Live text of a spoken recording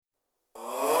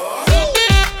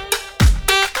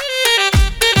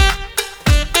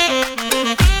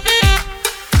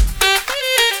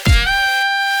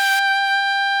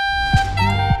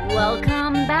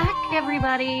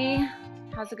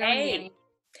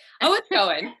Oh, it's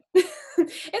going.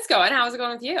 It's going. How's it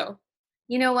going with you?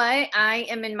 You know what? I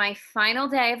am in my final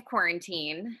day of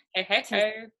quarantine Hey, hey,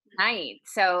 hey. tonight.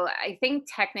 So I think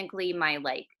technically my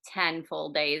 10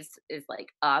 full days is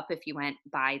up if you went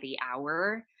by the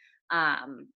hour.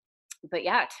 Um but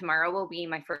yeah, tomorrow will be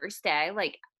my first day.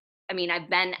 I've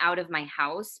been out of my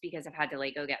house because I've had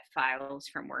to go get files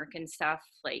from work and stuff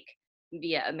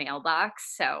via a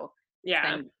mailbox. So it's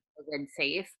Yeah. been good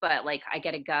safe, but I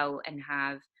get to go and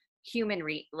have human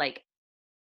like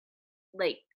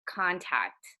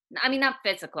contact. I mean, not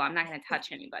physical. I'm not going to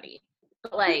touch anybody.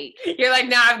 But You're like,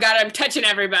 now I'm touching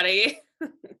everybody.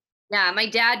 yeah, my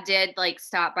dad did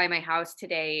stop by my house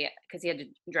today because he had to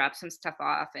drop some stuff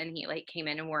off, and he came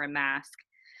in and wore a mask.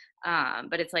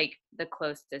 But it's the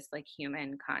closest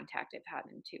human contact I've had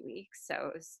in 2 weeks.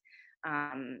 So it was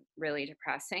really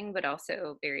depressing, but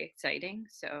also very exciting.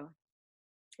 So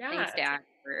Yeah. thanks, Dad,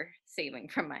 for saving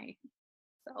from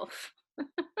myself.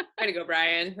 Way to go,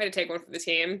 Brian. Way to take one for the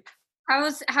team.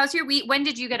 How's your week? When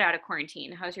did you get out of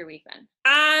quarantine? How's your week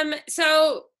been?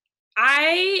 So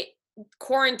I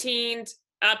quarantined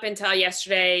up until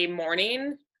yesterday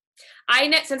morning.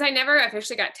 Since I never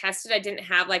officially got tested, I didn't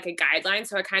have a guideline,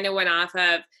 so I kind of went off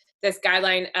of this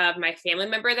guideline of my family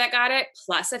member that got it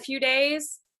plus a few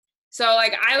days. So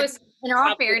I was In all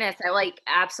probably fairness, I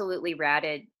absolutely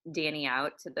ratted Danny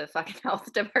out to the fucking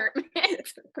health department.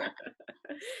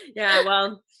 yeah,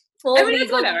 well, I Full mean it's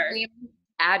legal whatever. name,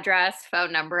 address,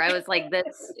 phone number. I was like,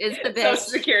 this is the Social bitch.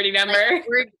 security number.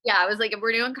 I was like, if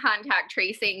we're doing contact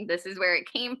tracing, this is where it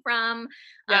came from.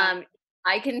 Yeah.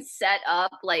 I can set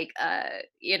up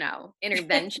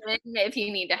intervention if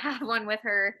you need to have one with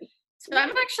her. So I'm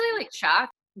actually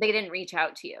shocked they didn't reach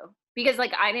out to you because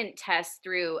I didn't test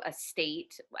through a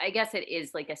state. I guess it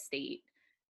is a state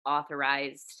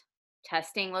authorized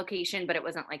testing location, but it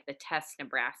wasn't the Test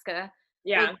Nebraska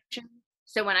Yeah. location.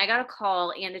 So when I got a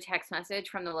call and a text message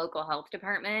from the local health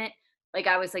department,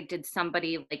 I was like, did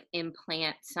somebody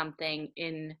implant something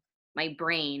in my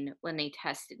brain when they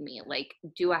tested me?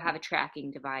 Do I have a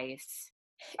tracking device?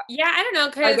 Yeah, I don't know,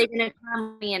 Are cause they going to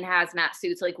come me in hazmat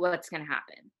suits? What's going to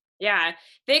happen? yeah,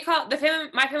 they called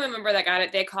my family member that got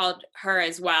it, they called her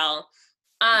as well.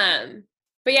 Um,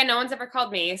 but yeah, no one's ever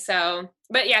called me, so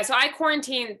but yeah, so I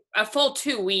quarantined a full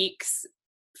 2 weeks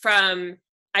from,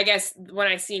 I guess, when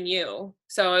I seen you.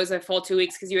 So it was a full 2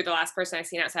 weeks because you were the last person I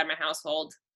seen outside my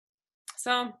household.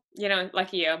 So,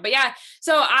 lucky you. But yeah,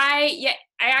 I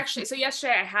actually so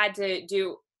yesterday I had to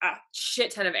do a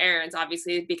shit ton of errands,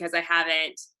 obviously, because I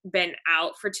haven't been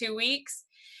out for 2 weeks.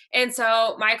 And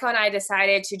so Michael and I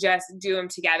decided to just do them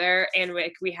together, and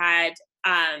we had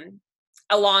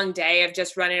a long day of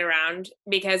just running around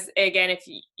because, again, if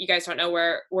you guys don't know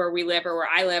where we live or where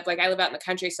I live, I live out in the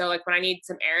country, so when I need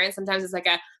some errands, sometimes it's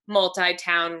a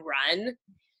multi-town run.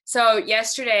 So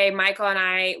yesterday, Michael and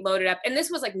I loaded up, and this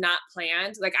was not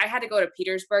planned. I had to go to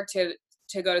Petersburg to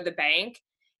go to the bank,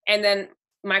 and then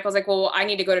Michael's like, "Well, I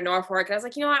need to go to Norfolk," and I was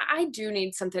like, "You know what? I do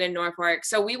need something in Norfolk."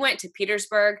 So we went to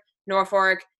Petersburg,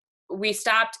 Norfolk. We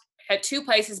stopped at two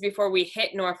places before we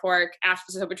hit Norfolk.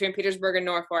 After, so between Petersburg and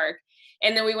Norfolk,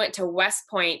 and then we went to West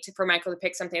Point for Michael to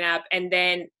pick something up, and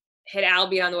then hit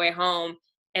Albion on the way home,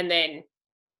 and then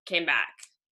came back.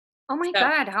 Oh my So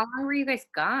God. How long were you guys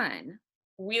gone?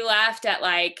 we left at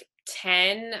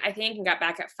 10, I think, and got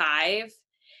back at 5.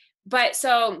 But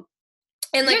so,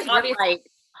 and You guys were obviously,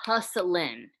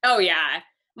 hustling. oh yeah.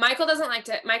 Michael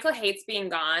hates being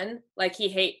gone. He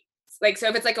hates, so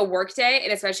if it's a work day,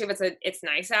 and especially if it's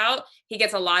nice out, he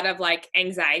gets a lot of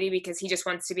anxiety because he just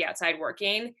wants to be outside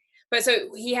working. But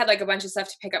so he had a bunch of stuff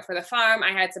to pick up for the farm.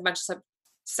 I had a bunch of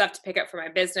stuff to pick up for my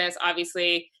business.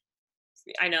 Obviously,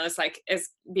 I know it's is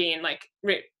being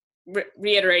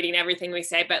reiterating everything we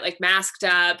say, but masked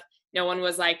up. No one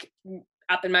was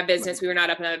up in my business. We were not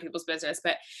up in other people's business.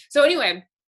 But so anyway,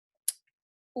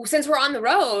 since we're on the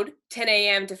road 10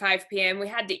 a.m. to 5 p.m., we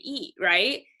had to eat,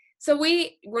 right? So when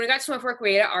we got to Norfolk,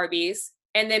 we ate at Arby's.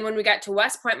 And then when we got to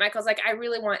West Point, Michael's like, I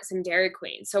really want some Dairy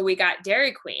Queen. So we got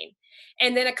Dairy Queen.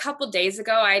 And then a couple days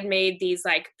ago, I had made these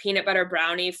peanut butter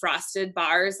brownie frosted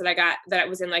bars that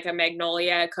was in a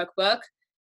Magnolia cookbook.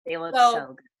 They look So, so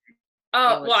good.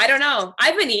 oh, well, I don't know.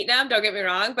 I've been eating them, don't get me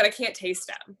wrong, but I can't taste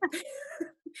them.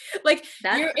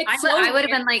 It's so I would have weird.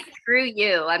 been like, screw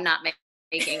you. I'm not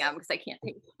making them because I can't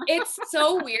taste them. It's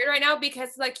so weird right now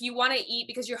because you want to eat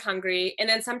because you're hungry, and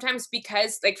then sometimes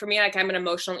because for me, I'm an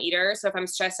emotional eater, so if I'm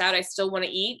stressed out, I still want to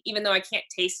eat even though I can't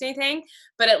taste anything.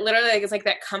 But it literally is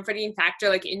that comforting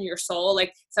factor in your soul,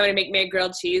 somebody make me a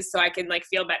grilled cheese so I can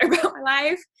feel better about my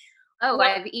life. Oh, Well,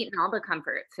 I've eaten all the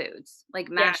comfort foods, like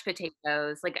yeah, mashed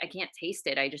potatoes. I can't taste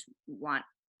it. I just want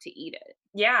to eat it.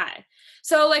 Yeah.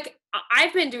 So like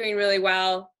I've been doing really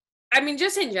well. I mean,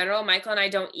 just in general, Michael and I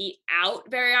don't eat out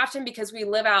very often because we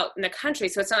live out in the country.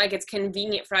 So it's not like it's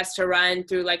convenient for us to run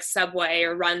through like Subway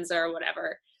or Runza or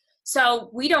whatever. So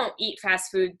we don't eat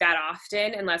fast food that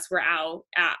often unless we're out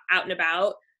and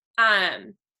about.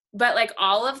 But like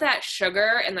all of that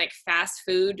sugar and like fast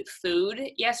food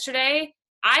yesterday,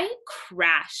 I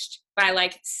crashed by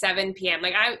like 7 p.m.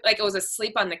 Like I was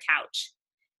asleep on the couch.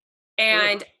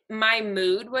 And my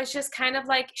mood was just kind of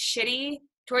like shitty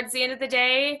towards the end of the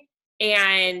day.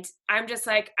 And I'm just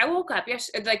like, I woke up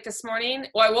this morning.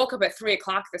 Well, I woke up at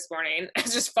 3:00 this morning. I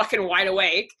was just fucking wide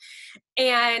awake.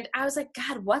 And I was like,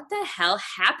 God, what the hell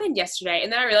happened yesterday?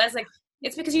 And then I realized like,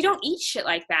 it's because you don't eat shit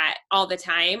like that all the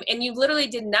time. And you literally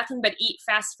did nothing but eat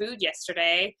fast food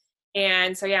yesterday.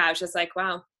 And so, yeah, I was just like,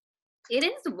 wow. It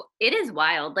is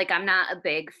wild. Like, I'm not a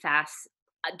big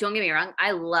don't get me wrong,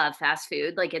 I love fast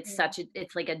food. Like, it's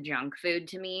like a junk food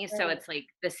to me. So it's like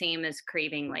the same as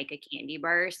craving like a candy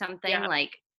bar or something. Yeah.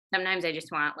 Like, sometimes I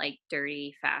just want like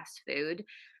dirty fast food.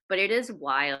 But it is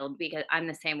wild because I'm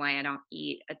the same way. I don't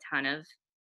eat a ton of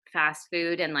fast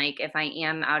food. And like, if I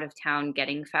am out of town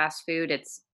getting fast food,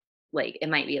 it's like, it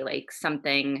might be like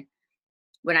something,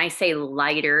 when I say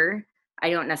lighter,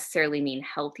 I don't necessarily mean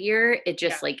healthier. It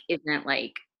just like isn't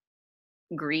like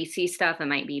greasy stuff. It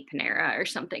might be Panera or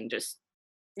something, just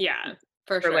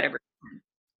for sure. whatever.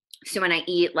 So when I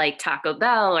eat like Taco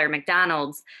Bell or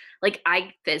McDonald's, like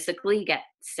I physically get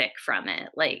sick from it.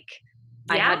 Like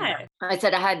I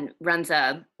had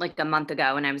Runza like a month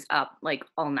ago and I was up like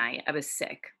all night. I was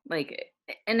sick. Like,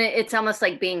 and it's almost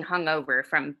like being hungover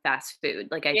from fast food.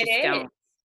 Like I just don't.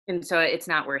 And so it's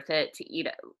not worth it to eat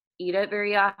it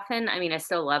very often. I mean, I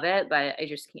still love it, but I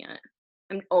just can't.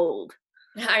 I'm old.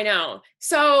 I know.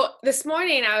 So this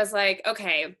morning I was like,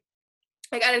 okay,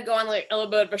 I got to go on like a little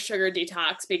bit of a sugar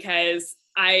detox because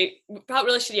I felt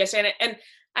really shitty yesterday, and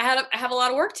I have a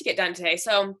lot of work to get done today.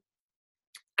 So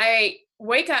I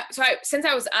wake up. So since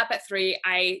I was up at 3,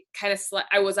 I kind of slept.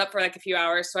 I was up for like a few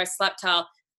hours, so I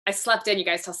slept in, you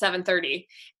guys, till 7:30,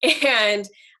 and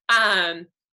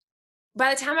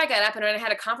by the time I got up, and then I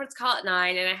had a conference call at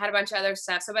 9, and I had a bunch of other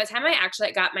stuff. So by the time I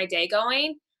actually got my day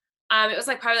going, it was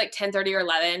like probably like 10:30 or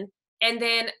 11, and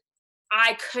then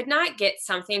I could not get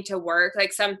something to work,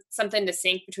 like something to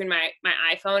sync between my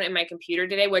iPhone and my computer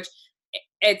today, which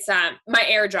it's my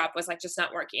AirDrop was like just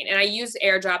not working, and I use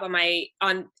AirDrop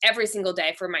on every single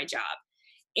day for my job,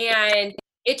 and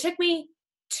it took me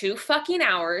 2 fucking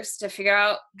hours to figure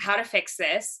out how to fix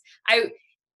this. I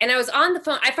was on the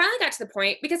phone. I finally got to the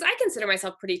point, because I consider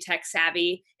myself pretty tech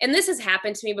savvy, and this has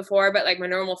happened to me before, but like my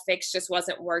normal fix just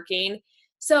wasn't working.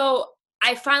 So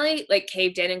I finally like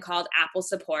caved in and called Apple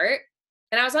support,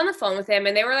 and I was on the phone with him,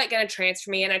 and they were like going to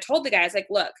transfer me. And I told the guy, I was like,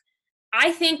 look,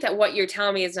 I think that what you're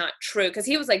telling me is not true. Cause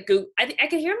he was like, I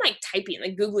could hear him like typing,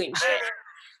 like Googling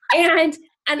shit.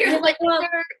 And you're like, well,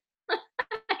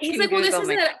 he's like, well,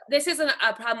 this isn't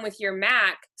a problem with your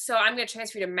Mac, so I'm going to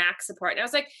transfer you to Mac support. And I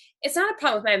was like, it's not a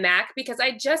problem with my Mac because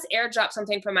I just airdropped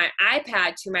something from my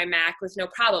iPad to my Mac with no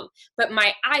problem. But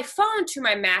my iPhone to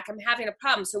my Mac, I'm having a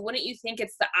problem. So wouldn't you think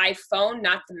it's the iPhone,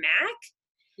 not the Mac?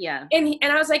 Yeah. And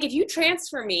I was like, if you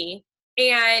transfer me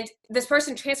and this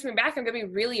person transfer me back, I'm going to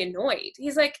be really annoyed. I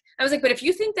was like, but if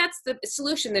you think that's the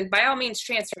solution, then by all means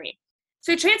transfer me.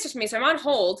 So he transfers me. So I'm on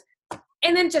hold,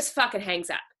 and then just fucking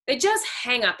hangs up. They just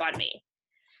hang up on me.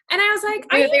 And I was like,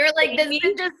 they were like, this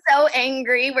is just so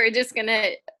angry. We're just going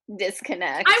to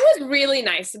disconnect. I was really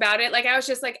nice about it. Like, I was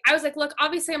like, look,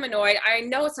 obviously I'm annoyed. I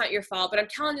know it's not your fault, but I'm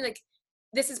telling you, like,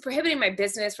 this is prohibiting my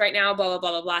business right now, blah, blah,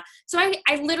 blah, blah, blah. So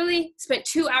I literally spent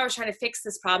 2 hours trying to fix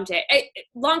this problem today.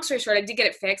 Long story short, I did get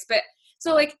it fixed. But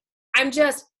so like, I'm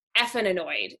just effing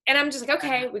annoyed. And I'm just like,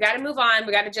 okay, we got to move on.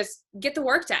 We got to just get the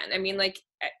work done. I mean, like,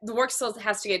 the work still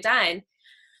has to get done.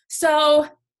 So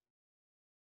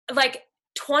like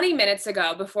 20 minutes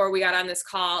ago, before we got on this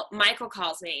call, Michael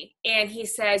calls me and he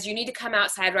says, you need to come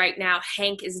outside right now.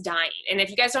 Hank is dying. And if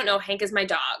you guys don't know, Hank is my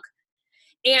dog.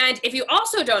 And if you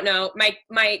also don't know,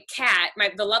 my cat,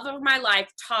 the love of my life,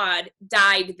 Todd,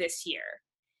 died this year.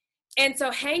 And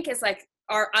so Hank is like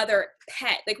our other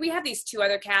pet. Like, we have these 2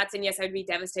 other cats, and yes, I'd be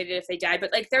devastated if they died,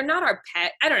 but like, they're not our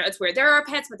pet. I don't know. It's weird. They're our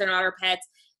pets, but they're not our pets.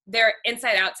 They're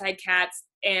inside outside cats.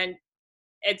 And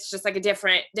it's just like a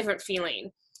different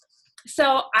feeling.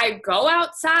 So I go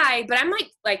outside, but I'm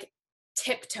like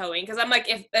tiptoeing, because I'm like,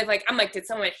 did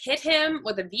someone hit him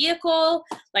with a vehicle?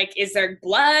 Like, is there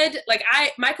blood? Like,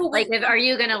 Michael, like, are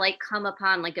you gonna like come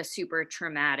upon like a super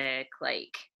traumatic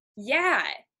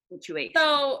situation?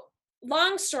 So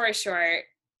long story short,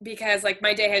 because like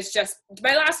my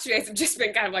last 2 days have just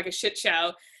been kind of like a shit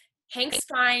show. Hank's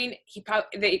fine.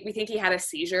 We think he had a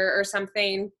seizure or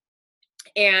something.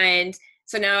 And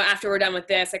so now after we're done with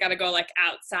this, I got to go like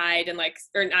outside and like,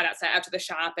 or not outside, out to the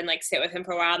shop and like sit with him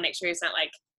for a while and make sure he's not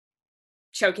like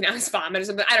choking out his vomit or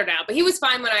something. I don't know, but he was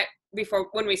fine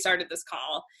when we started this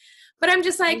call. But I'm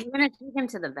just like, are you gonna take him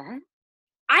to the vet?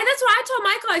 That's what I told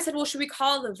Michael. I said, well, should we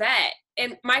call the vet?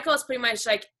 And Michael is pretty much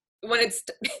like, it's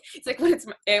like when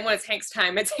it's Hank's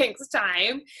time, it's Hank's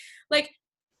time. Like,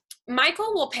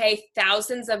 Michael will pay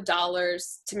thousands of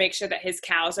dollars to make sure that his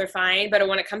cows are fine, but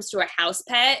when it comes to a house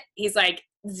pet, he's like,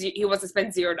 he wants to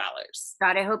spend $0.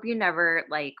 God, I hope you never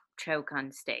like choke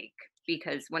on steak,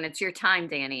 because when it's your time,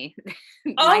 Danny.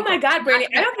 Oh my God, Brandy!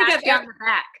 I don't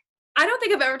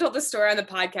think I've ever told this story on the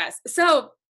podcast. So,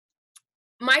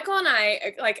 Michael and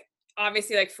I, like,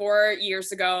 obviously, like 4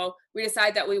 years ago, we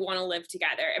decided that we want to live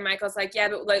together. And Michael's like, yeah,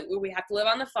 but like, we have to live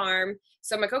on the farm.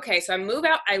 So I'm like, okay. So I move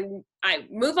out. I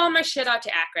move all my shit out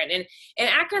to Akron. And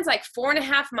Akron's like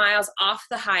 4.5 miles off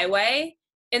the highway.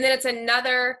 And then it's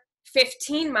another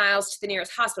 15 miles to the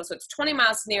nearest hospital. So it's 20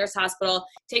 miles to the nearest hospital.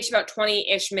 It takes you about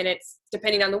 20-ish minutes,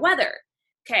 depending on the weather.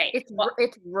 Okay. It's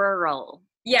rural.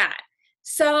 Yeah.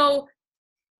 So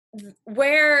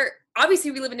where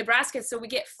obviously we live in Nebraska, so we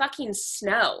get fucking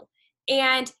snow.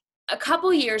 And a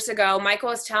couple years ago, Michael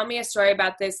was telling me a story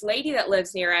about this lady that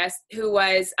lives near us who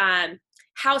was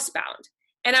housebound.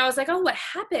 And I was like, oh, what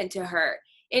happened to her?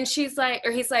 And he's like,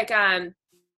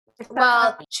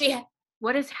 well,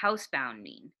 what does housebound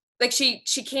mean? Like she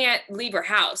can't leave her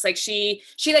house. Like she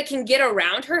like can get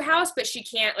around her house, but she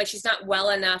can't, like, she's not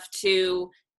well enough to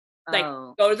like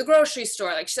go to the grocery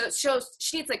store. Like she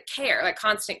needs like care, like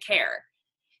constant care.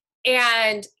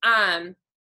 And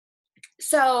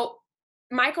so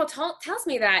Michael tells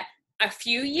me that a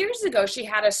few years ago she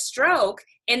had a stroke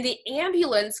and the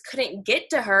ambulance couldn't get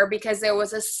to her because there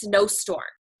was a snowstorm.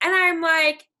 And I'm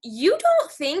like, you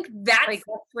don't think that's like,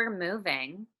 we're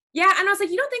moving? Yeah. And I was like,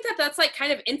 you don't think that that's like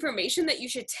kind of information that you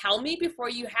should tell me before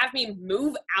you have me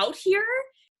move out here?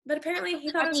 But apparently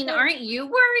he thought, aren't you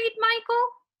worried, Michael?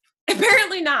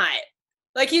 Apparently not.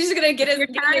 Like, he's just gonna get his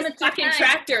fucking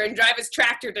tractor and drive his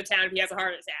tractor to town if he has a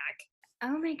heart attack.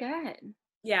 Oh my God.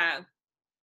 Yeah.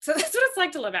 So that's what it's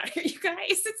like to live out here, you guys.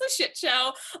 It's a shit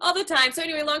show all the time. So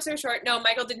anyway, long story short, no,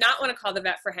 Michael did not want to call the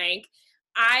vet for Hank.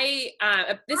 I'm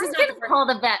gonna call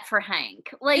the vet for Hank.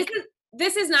 Like,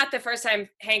 this is not the first time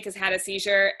Hank has had a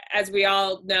seizure. As we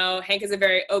all know, Hank is a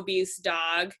very obese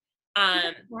dog.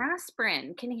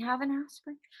 Aspirin. Can he have an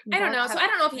aspirin? I don't know. So I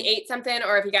don't know if he ate something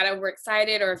or if he got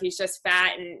overexcited or if he's just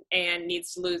fat and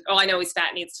needs to lose. Oh, I know he's fat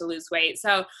and needs to lose weight.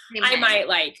 So I might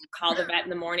like call the vet in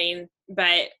the morning.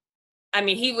 But I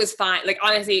mean, he was fine. Like,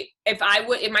 honestly, if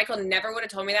Michael never would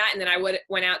have told me that and then I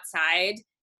went outside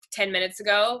 10 minutes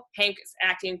ago, Hank is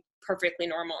acting perfectly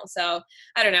normal. So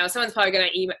I don't know. Someone's probably going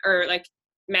to email or like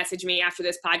message me after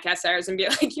this podcast airs and be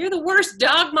like, you're the worst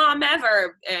dog mom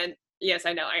ever. And yes,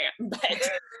 I know I am,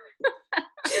 but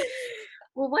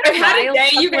well, what I've had a day,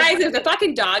 you guys, if the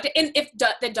fucking dog, and if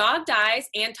the dog dies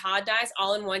and Todd dies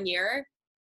all in 1 year,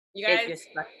 you guys, it's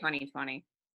just like 2020.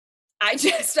 I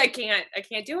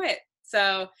can't do it.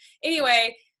 So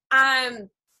anyway,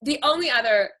 the only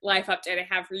other life update I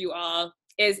have for you all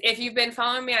is if you've been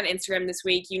following me on Instagram this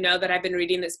week, you know that I've been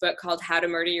reading this book called How to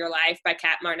Murder Your Life by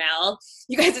Kat Marnell.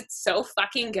 You guys, it's so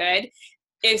fucking good.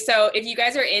 If you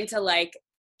guys are into like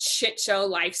shit show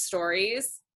life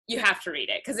stories, you have to read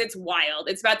it because it's wild.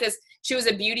 It's about this. She was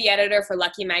a beauty editor for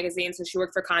Lucky magazine, so she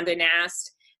worked for Condé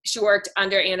Nast. She worked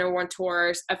under Anna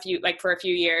Wintour for a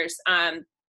few years,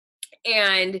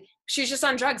 and she was just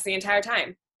on drugs the entire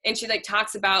time. And she like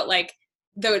talks about like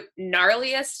the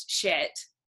gnarliest shit,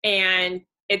 and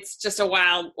it's just a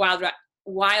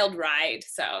wild ride.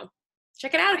 So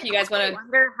check it out if you guys want to.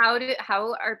 Wonder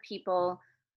how are people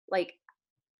like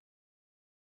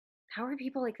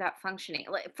that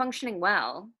functioning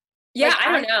well? Yeah, like,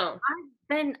 I don't know.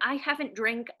 I haven't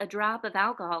drank a drop of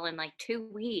alcohol in like 2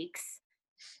 weeks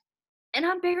and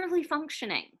I'm barely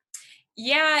functioning.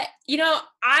 Yeah, you know,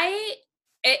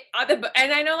 and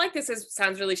I know like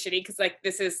sounds really shitty because like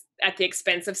this is at the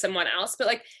expense of someone else, but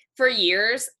like for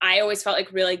years I always felt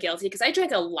like really guilty because I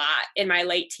drank a lot in my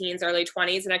late teens, early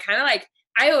 20s, and I kind of like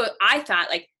I thought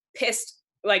like pissed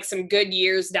like some good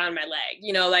years down my leg,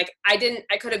 you know, like I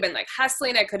could have been like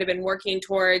hustling, I could have been working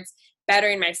towards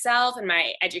bettering myself and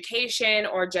my education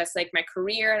or just like my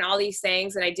career and all these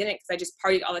things, and I didn't because I just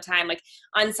partied all the time. Like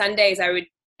on Sundays I would,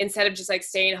 instead of just like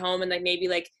staying home and like maybe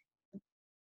like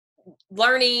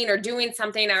learning or doing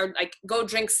something, I would like go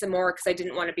drink some more because I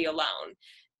didn't want to be alone.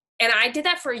 And I did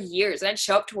that for years. And I'd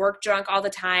show up to work drunk all the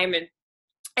time.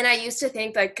 And I used to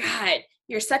think like, God,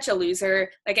 you're such a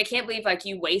loser. Like, I can't believe like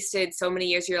you wasted so many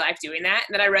years of your life doing that.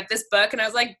 And then I read this book and I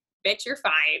was like, bitch, you're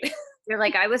fine. You're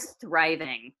like, I was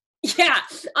thriving. Yeah.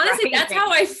 Honestly, that's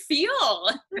how I feel.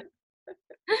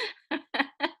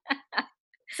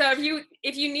 So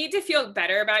if you need to feel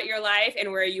better about your life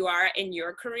and where you are in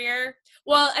your career,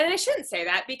 well, and I shouldn't say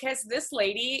that because this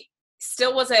lady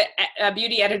still was a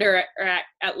beauty editor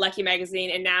at Lucky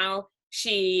Magazine, and now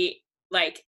she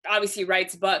like obviously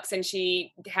writes books and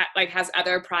she like has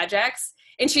other projects,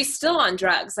 and she's still on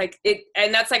drugs. Like it,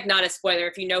 and that's like not a spoiler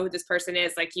if you know who this person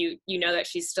is. Like you know that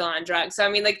she's still on drugs. So I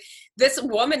mean, like this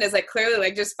woman is like clearly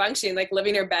like just functioning, like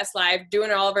living her best life,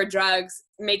 doing all of her drugs,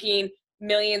 making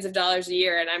millions of dollars a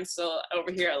year, and I'm still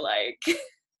over here like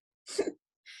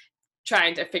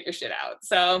trying to figure shit out.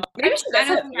 So maybe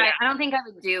I don't think I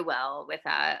would do well with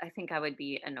that. I think I would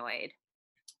be annoyed.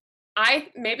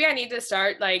 Maybe I need to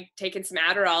start like taking some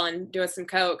Adderall and doing some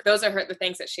coke. Those are the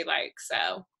things that she likes.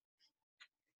 So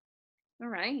all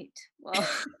right. Well,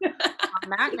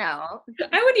 on that note,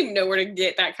 I wouldn't even know where to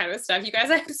get that kind of stuff. You guys,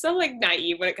 I'm so like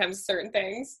naive when it comes to certain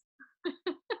things.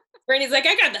 Brandy's like,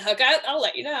 I got the hook. I'll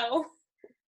let you know.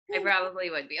 I probably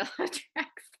would be able to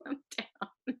track them down.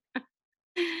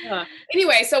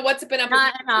 Anyway, so what's been up?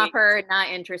 Not an offer, not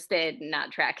interested,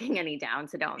 not tracking any down,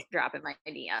 so don't drop it my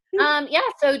idea. Yeah,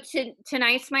 so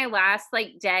tonight's my last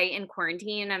like day in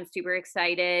quarantine. I'm super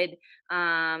excited.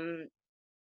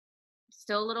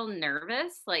 Still a little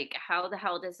nervous. Like, how the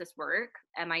hell does this work?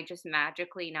 Am I just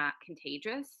magically not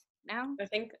contagious now? I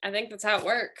think that's how it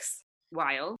works.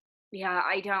 Wild. Yeah,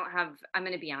 I'm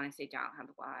going to be honest, I don't have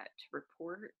a lot to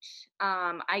report.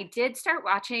 I did start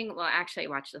watching, well, actually I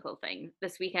watched the whole thing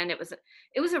this weekend. It was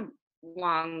a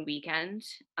long weekend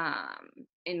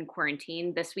in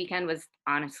quarantine. This weekend was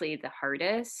honestly the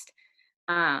hardest.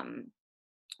 The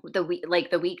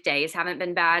weekdays haven't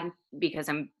been bad because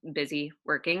I'm busy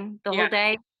working the whole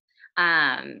day.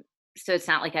 So it's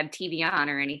not like I have TV on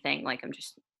or anything, like I'm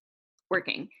just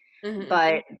working. Mm-hmm.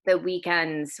 But the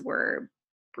weekends were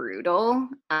brutal.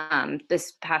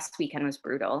 This past weekend was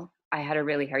brutal. I had a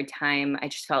really hard time. I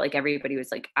just felt like everybody was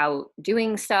like out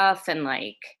doing stuff and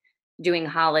like doing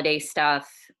holiday stuff,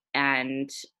 and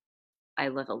I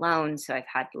live alone, so I've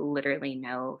had literally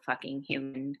no fucking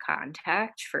human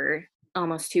contact for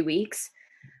almost 2 weeks.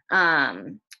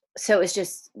 So it was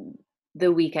just,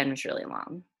 the weekend was really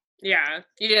long. Yeah.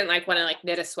 You didn't like want to like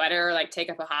knit a sweater or like take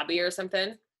up a hobby or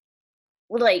something?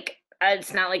 Like,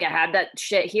 it's not like I had that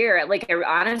shit here. Like, I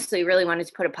honestly really wanted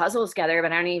to put a puzzle together,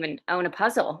 but I don't even own a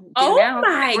puzzle.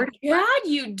 My God,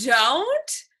 you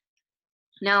don't?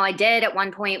 No, I did at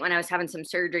one point when I was having some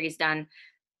surgeries done,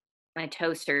 my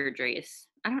toe surgeries.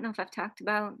 I don't know if I've talked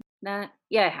about that.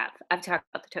 Yeah, I have. I've talked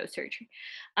about the toe surgery.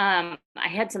 I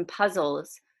had some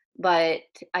puzzles, but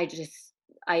I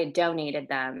had donated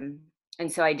them.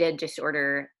 And so I did just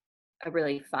order a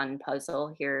really fun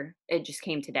puzzle here. It just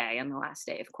came today on the last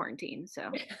day of quarantine.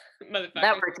 So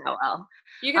that worked out well.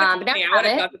 You could have told me. I would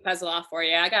have got the puzzle off for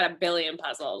you. I got a billion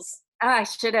puzzles. I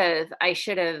should have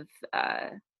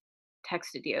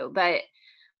texted you. But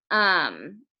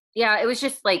yeah, it was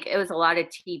just like, it was a lot of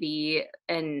TV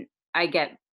and I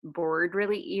get bored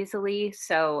really easily.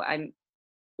 So I'm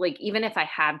like, even if I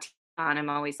have TV on, I'm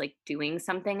always like doing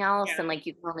something else. Yeah. And like,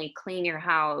 you can only clean your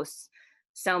house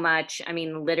so much. I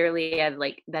mean, literally I've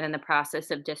like been in the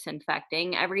process of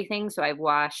disinfecting everything. So I've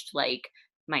washed like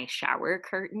my shower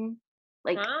curtain,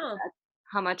 like that's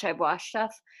how much I've washed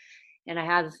stuff. And I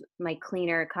have my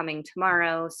cleaner coming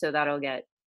tomorrow. So that'll get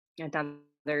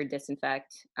another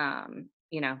disinfect,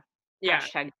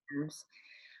 hashtag terms.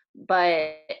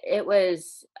 But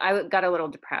I got a little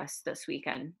depressed this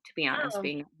weekend, to be honest,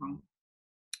 being at home.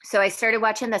 So I started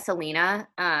watching the Selena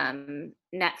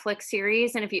Netflix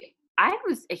series. And I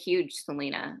was a huge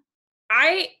Selena.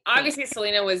 Obviously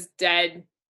Selena was dead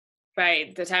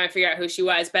by the time I figured out who she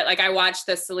was, but like I watched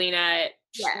the Selena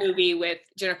movie with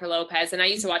Jennifer Lopez, and I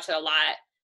used to watch it a lot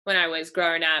when I was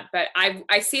growing up, but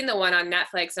I've seen the one on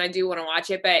Netflix and I do want to watch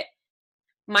it, but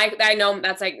I know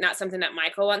that's like not something that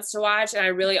Michael wants to watch, and I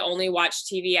really only watch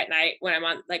TV at night when I'm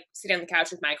on like sitting on the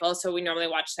couch with Michael. So we normally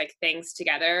watch like things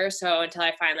together. So until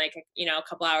I find like a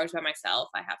couple hours by myself,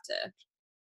 I have to.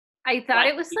 I thought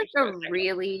it was like a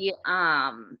really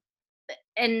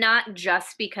and not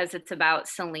just because it's about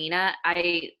Selena.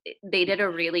 They did a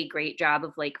really great job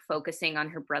of like focusing on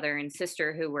her brother and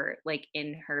sister who were like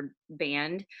in her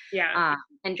band. Yeah.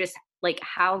 And just like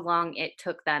how long it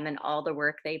took them and all the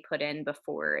work they put in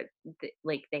before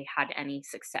they had any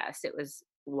success. It was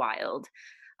wild.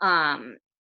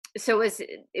 So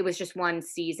it was just one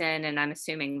season, and I'm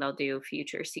assuming they'll do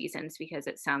future seasons because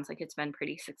it sounds like it's been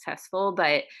pretty successful,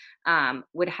 but,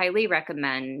 would highly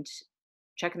recommend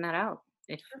checking that out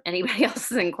if anybody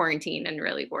else is in quarantine and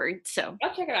really bored, so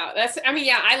I'll check it out. I mean,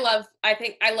 yeah, I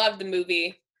think I love the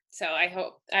movie. So I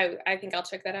think I'll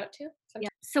check that out too. yeah.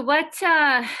 So what,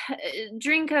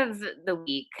 drink of the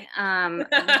week? Once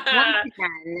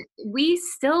again, we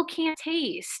still can't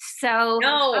taste, so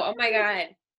No, oh my God.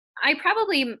 I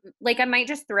probably like I might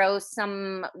just throw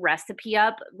some recipe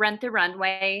up. Rent the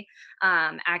Runway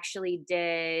actually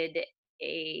did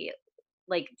a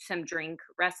like some drink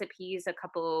recipes a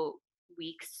couple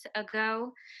weeks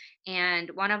ago,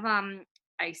 and one of them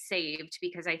I saved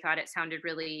because I thought it sounded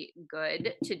really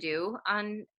good to do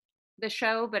on the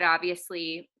show, but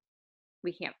obviously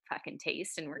we can't fucking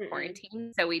taste and we're Mm-mm.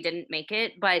 quarantined, so we didn't make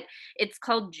it. But it's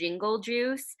called Jingle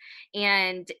Juice,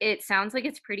 and it sounds like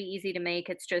it's pretty easy to make.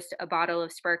 It's just a bottle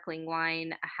of sparkling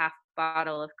wine, a half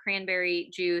bottle of cranberry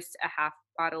juice, a half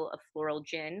bottle of floral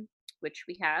gin, which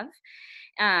we have,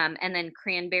 and then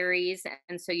cranberries.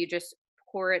 And so you just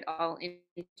pour it all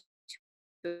into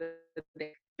the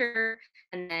mixture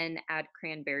and then add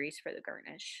cranberries for the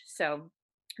garnish. So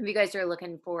if you guys are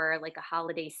looking for like a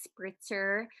holiday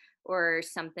spritzer or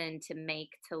something to make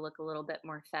to look a little bit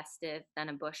more festive than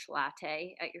a bush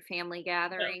latte at your family Oh my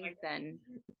gathering, then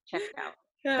check it out.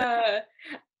 God.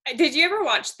 Did you ever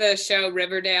watch the show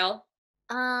Riverdale?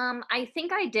 I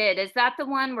think I did. Is that the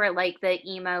one where like the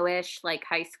emo-ish like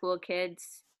high school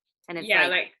kids and it's Yeah,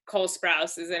 like, like Cole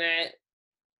Sprouse is in it.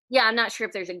 yeah, I'm not sure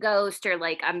if there's a ghost or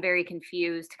like I'm very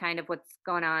confused kind of what's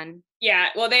going on. Yeah,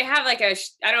 well, they have like I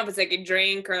don't know if it's like a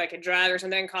drink or like a drug or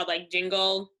something called like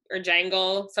Jingle or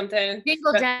Jangle something.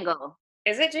 Jingle But jangle.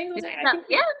 is it Jingle It's Jangle? I not, think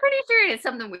yeah, I'm pretty sure it's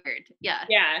something weird. Yeah.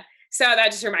 yeah. So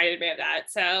that just reminded me of that.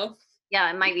 So Yeah,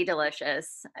 it might be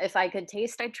delicious. If I could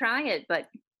taste, I'd try it, but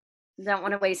don't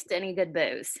want to waste any good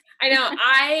booze. I know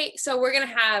so we're gonna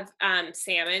have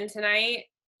salmon tonight,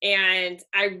 and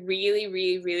I really,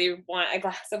 really, really want a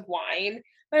glass of wine.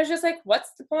 But I was just like,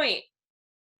 what's the point?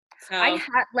 I So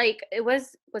had like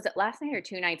was it last night or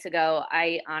 2 nights ago?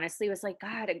 I honestly was like,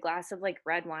 God, a glass of like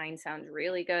red wine sounds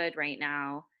really good right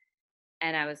now.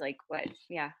 And I was like, what?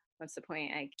 Yeah, what's the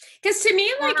point? I because to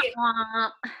me, womp like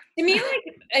womp.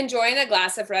 enjoying a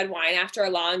glass of red wine after a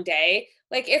long day,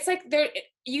 like it's like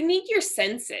you need your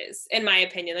senses, in my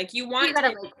opinion. Like you You want gotta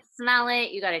to, like smell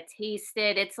it, you gotta taste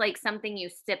it. It's like something you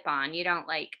sip on. You don't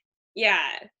like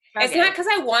yeah. chug It's not it. because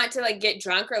I want to like get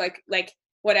drunk or like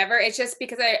whatever. It's just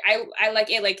because I like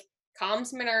it like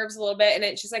calms my nerves a little bit, and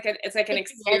it's just like it's like an Take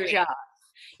the edge experience. off.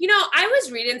 You know, I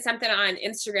was reading something on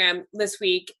Instagram this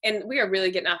week, and we are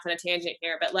really getting off on a tangent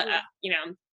here, but Yeah. you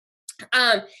know,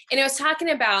 and it was talking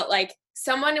about like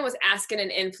someone was asking an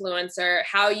influencer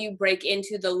how you break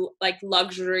into the like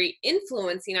luxury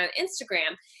influencing on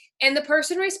Instagram. And the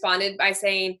person responded by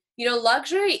saying, you know,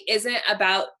 luxury isn't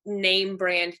about name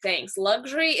brand things.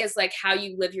 Luxury is like how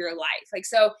you live your life. Like,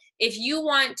 so if you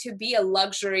want to be a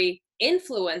luxury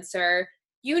influencer,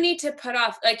 you need to put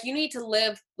off, like, you need to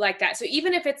live like that. So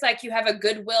even if it's like you have a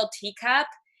Goodwill teacup,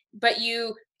 but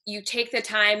you take the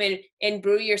time and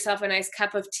brew yourself a nice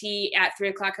cup of tea at 3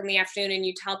 o'clock in the afternoon and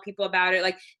you tell people about it,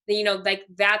 like you know, like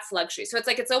that's luxury. So it's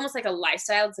like it's almost like a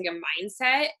lifestyle, it's like a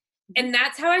mindset. Mhm. And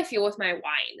that's how I feel with my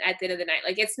wine at the end of the night.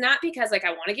 Like it's not because like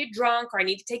I want to get drunk or I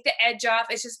need to take the edge off.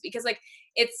 It's just because like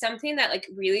it's something that like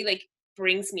really like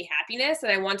brings me happiness,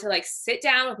 and I want to like sit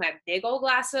down with my big old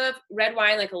glass of red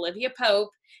wine like Olivia Pope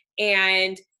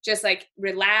and just like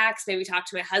relax, maybe talk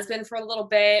to my husband for a little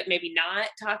bit, maybe not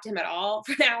talk to him at all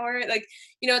for an hour. Like,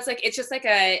 you know, it's like it's just like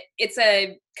it's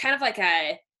a kind of like a,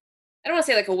 I don't want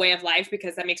to say like a way of life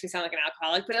because that makes me sound like an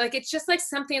alcoholic, but like it's just like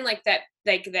something like that,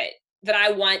 like that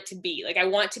I want to be. Like I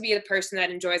want to be the person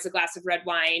that enjoys a glass of red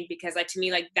wine because like to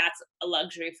me like that's a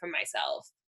luxury for myself.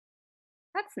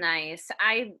 That's nice.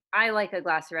 I like a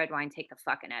glass of red wine, take the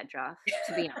fucking edge off,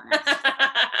 to be honest.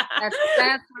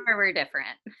 That's where we're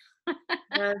different.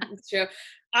 Yeah, it's true.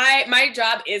 My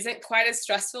job isn't quite as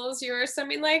stressful as yours, so I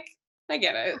mean like I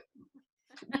get it.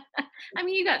 I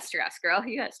mean, you got stress, girl.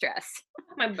 You got stress.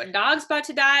 My dog's about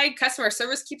to die. Customer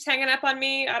service keeps hanging up on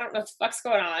me. I don't know what the fuck's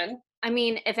going on. I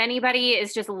mean, if anybody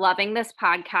is just loving this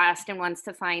podcast and wants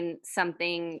to find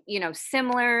something,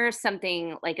 similar,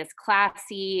 something like as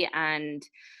classy and,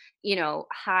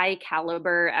 high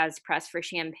caliber as Press for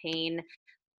Champagne,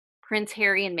 Prince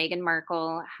Harry and Meghan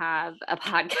Markle have a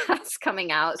podcast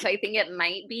coming out. So I think it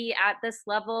might be at this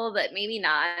level, but maybe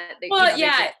not. Well, They're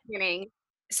yeah, just beginning.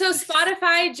 So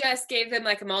Spotify just gave them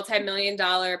like a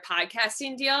multi-million-dollar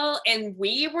podcasting deal, and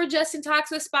we were just in talks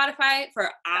with Spotify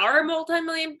for our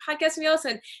multi-million podcasting deals,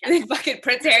 and then fucking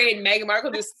Prince Harry and Meghan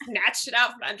Markle just snatched it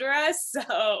out from under us.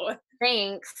 So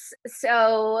Thanks.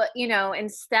 So,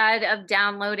 instead of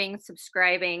downloading,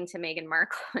 subscribing to Meghan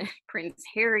Markle and Prince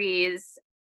Harry's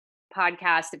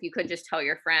podcast, if you could just tell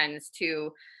your friends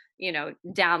to,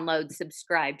 download,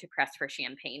 subscribe to Press for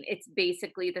Champagne. It's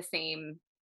basically the same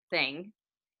thing.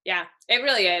 yeah, it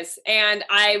really is. And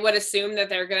I would assume that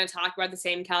they're going to talk about the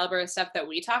same caliber of stuff that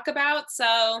we talk about.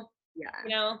 So,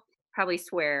 yeah, probably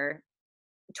swear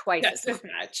twice just as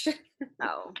much.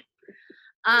 Oh.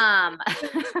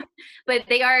 But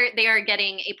they are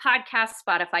getting a podcast.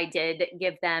 Spotify did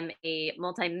give them a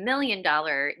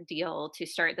multi-million-dollar deal to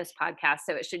start this podcast,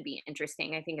 so it should be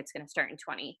interesting. I think it's going to start in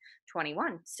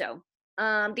 2021. So,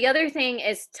 the other thing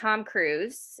is Tom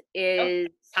Cruise is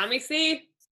Tommy C.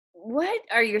 What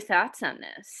are your thoughts on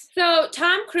this? So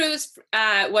Tom Cruise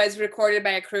was recorded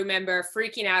by a crew member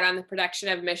freaking out on the production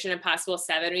of Mission Impossible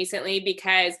 7 recently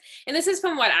because, and this is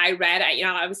from what I read,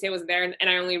 obviously I wasn't there and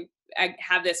I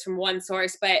have this from one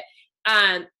source, but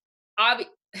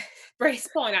Brady's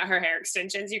pulling out her hair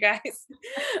extensions, you guys.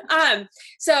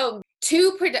 So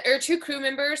two crew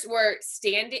members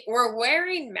were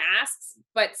wearing masks,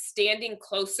 but standing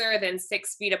closer than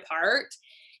 6 feet apart.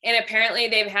 And apparently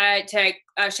they've had to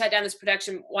shut down this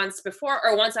production once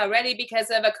already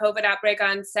because of a COVID outbreak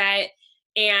on set.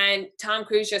 And Tom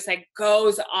Cruise just like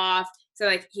goes off. So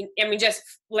like, just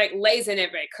like lays in it,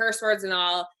 right? Curse words and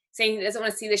all, saying he doesn't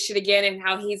want to see this shit again, and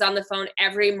how he's on the phone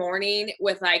every morning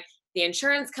with like the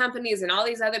insurance companies and all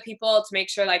these other people to make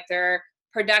sure like their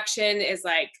production is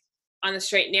like on the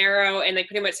straight and narrow, and like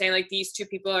pretty much saying like these two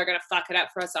people are going to fuck it up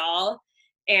for us all.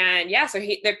 And yeah, so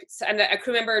a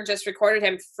crew member just recorded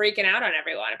him freaking out on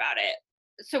everyone about it.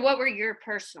 So what were your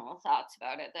personal thoughts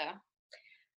about it though?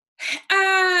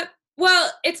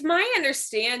 Well, it's my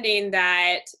understanding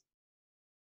that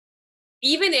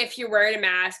even if you're wearing a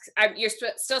mask, you're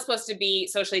still supposed to be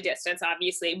socially distanced,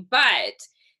 obviously. But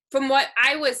from what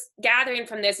I was gathering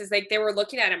from this is like they were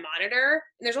looking at a monitor,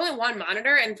 and there's only one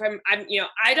monitor. And I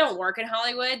don't work in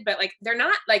Hollywood, but like they're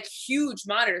not like huge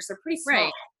monitors; they're pretty small.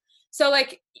 Right. So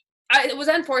like, it was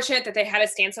unfortunate that they had to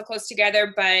stand so close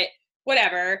together, but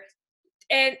whatever.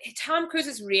 And Tom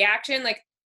Cruise's reaction, like,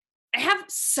 I have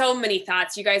so many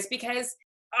thoughts, you guys, because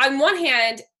on one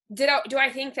hand, do I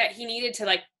think that he needed to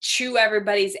like chew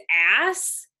everybody's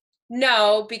ass?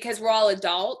 No, because we're all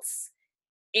adults,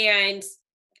 and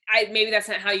maybe that's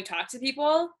not how you talk to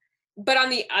people. But on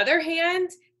the other hand,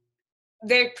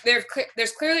 there's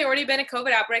clearly already been a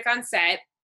COVID outbreak on set.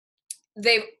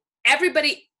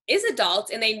 Everybody is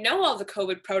adults and they know all the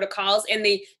COVID protocols and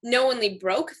they knowingly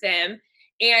broke them.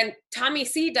 And Tommy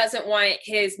C doesn't want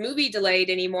his movie delayed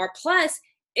anymore. Plus,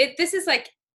 this is like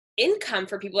income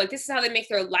for people. Like, this is how they make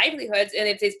their livelihoods. And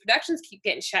if these productions keep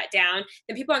getting shut down,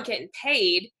 then people aren't getting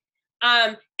paid.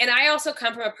 And I also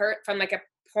come from like a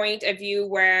point of view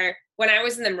where when I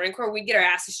was in the Marine Corps, we'd get our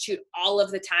asses chewed all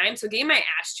of the time. So getting my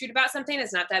ass chewed about something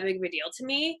is not that big of a deal to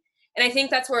me. And I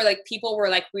think that's where like people were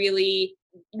like really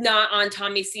not on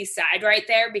Tommy C's side right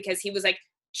there, because he was like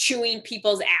chewing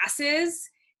people's asses.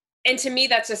 And to me,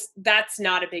 that's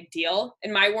not a big deal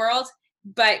in my world.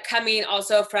 But coming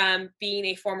also from being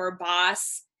a former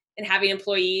boss and having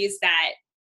employees, that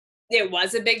it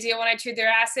was a big deal when I chewed their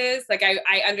asses. Like,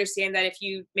 I understand that if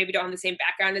you maybe don't have the same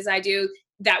background as I do,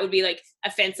 that would be like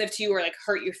offensive to you or like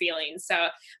hurt your feelings. So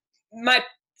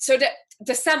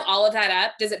to sum all of that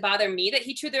up, does it bother me that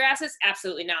he chewed their asses?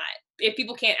 Absolutely not. If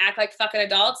people can't act like fucking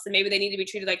adults, then maybe they need to be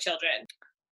treated like children.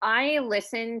 I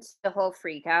listened to the whole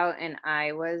freak out and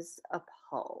I was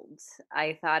appalled.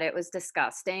 I thought it was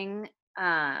disgusting.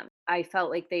 I felt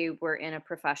like they were in a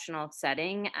professional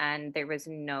setting and there was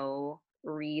no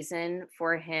reason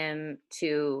for him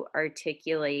to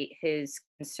articulate his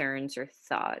concerns or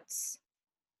thoughts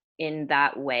in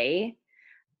that way.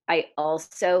 I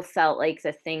also felt like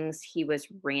the things he was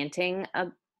ranting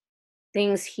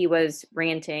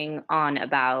on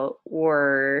about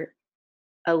were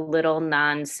a little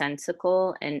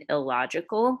nonsensical and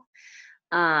illogical.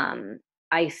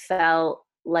 I felt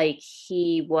like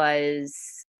he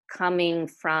was coming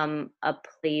from a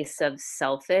place of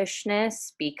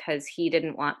selfishness because he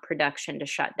didn't want production to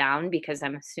shut down, because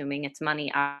I'm assuming it's money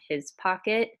out of his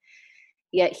pocket.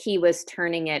 Yet he was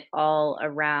turning it all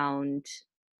around,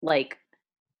 like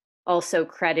also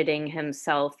crediting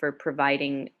himself for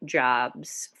providing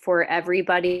jobs for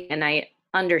everybody. And I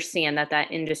understand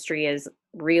that industry has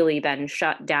really been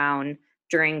shut down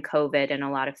during COVID and a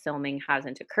lot of filming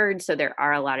hasn't occurred. So there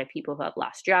are a lot of people who have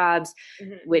lost jobs,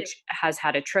 which has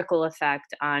had a trickle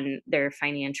effect on their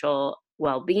financial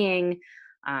well-being.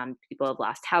 People have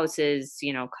lost houses,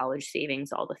 college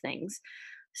savings, all the things.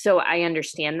 So I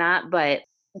understand that, but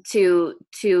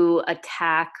to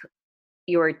attack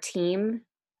your team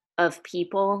of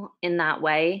people in that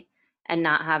way and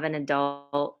not have an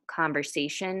adult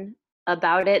conversation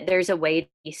about it, there's a way to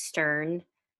be stern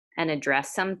and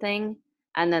address something,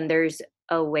 and then there's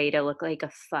a way to look like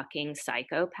a fucking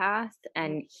psychopath,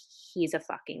 and he's a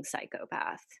fucking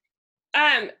psychopath.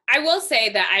 I will say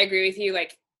that I agree with you.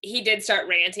 Like, he did start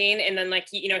ranting, and then like,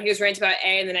 he was ranting about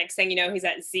A, and the next thing he's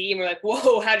at Z, and we're like,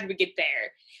 whoa, how did we get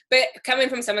there? But coming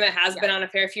from someone that has been on a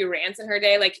fair few rants in her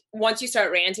day, like, once you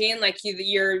start ranting, like,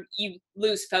 you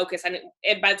lose focus, and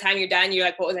by the time you're done, you're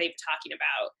like, what was I even talking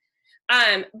about?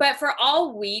 But for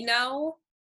all we know,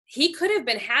 he could have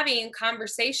been having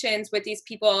conversations with these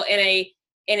people in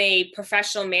a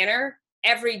professional manner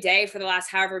every day for the last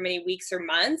however many weeks or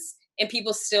months, and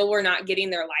people still were not getting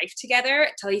their life together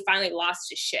until he finally lost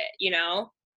his shit,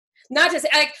 Not to say,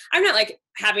 like, I'm not, like,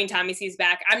 having Tommy C's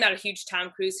back. I'm not a huge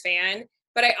Tom Cruise fan,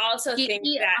 but I also think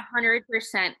that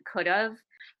 100% could have.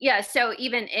 Yeah, so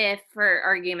even if, for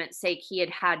argument's sake, he had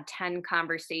had 10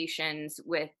 conversations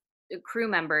with crew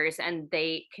members and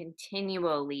they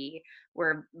continually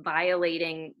were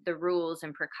violating the rules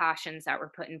and precautions that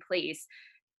were put in place,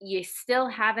 you still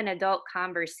have an adult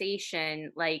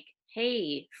conversation like,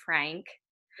 hey, Frank,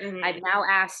 I've now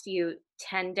asked you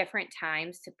 10 different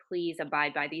times to please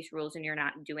abide by these rules and you're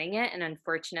not doing it. And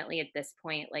unfortunately, at this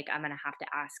point, like, I'm going to have to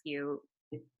ask you,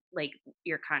 like,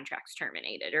 your contract's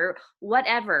terminated or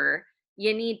whatever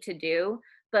you need to do.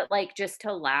 But like, just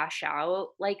to lash out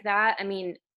like that, I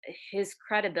mean, his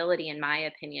credibility, in my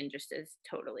opinion, just is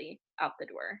totally out the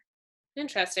door.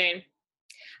 Interesting.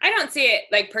 I don't see it,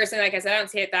 like, personally, like I said, I don't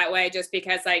see it that way, just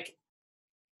because, like,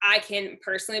 I can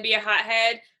personally be a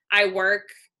hothead. I work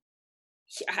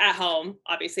at home,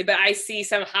 obviously, but I see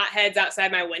some hotheads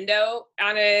outside my window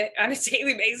on a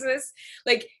daily basis.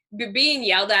 Like, being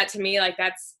yelled at, to me, like,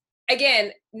 that's,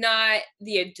 again, not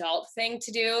the adult thing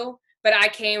to do, but I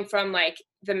came from, like,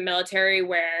 the military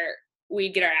where we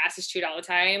get our asses chewed all the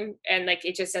time, and, like,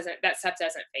 it just doesn't, that stuff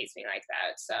doesn't faze me like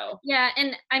that. So Yeah,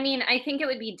 and I mean, I think it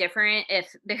would be different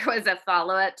if there was a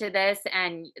follow-up to this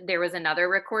and there was another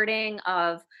recording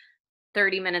of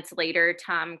 30 minutes later,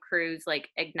 Tom Cruise, like,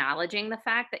 acknowledging the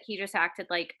fact that he just acted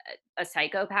like a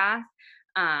psychopath,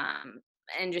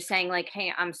 and just saying, like,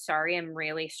 "Hey, I'm sorry, I'm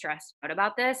really stressed out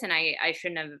about this, and I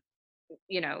shouldn't have,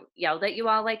 yelled at you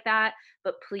all like that,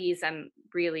 but please, I'm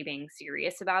really being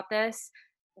serious about this."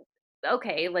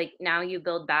 Okay, like, now you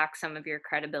build back some of your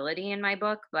credibility in my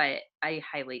book, but I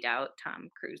highly doubt Tom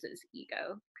Cruise's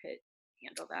ego could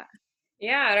handle that.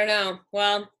 yeah, I don't know.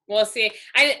 Well, we'll see.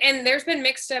 And there's been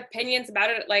mixed opinions about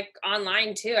it, like,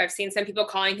 online too. I've seen some people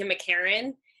calling him a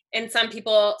Karen, and some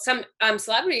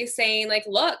celebrities saying, like,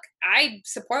 look, I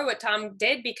support what Tom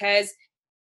did because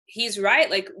he's right.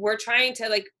 Like, we're trying to,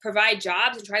 like, provide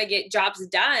jobs and try to get jobs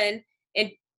done, and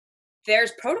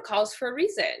there's protocols for a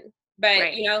reason. But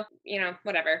Right.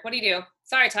 whatever. What do you do?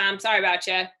 Sorry, Tom. Sorry about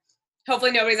you.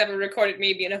 Hopefully nobody's ever recorded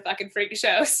me being a fucking freak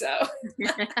show. So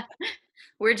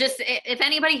We're just, if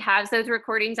anybody has those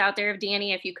recordings out there of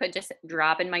Danny, if you could just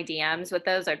drop in my DMs with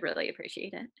those, I'd really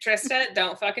appreciate it. Trista,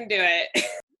 don't fucking do it.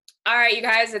 All right, you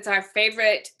guys, it's our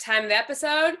favorite time of the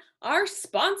episode, our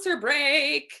sponsor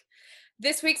break.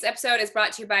 This week's episode is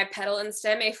brought to you by Petal and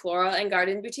Stem, a floral and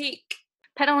garden boutique.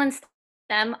 Petal and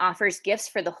Stem offers gifts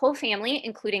for the whole family,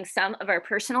 including some of our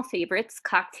personal favorites,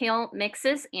 cocktail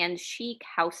mixes, and chic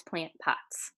houseplant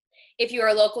pots. If you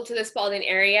are local to the Spalding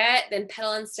area, then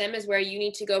Petal and Stem is where you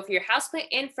need to go for your houseplant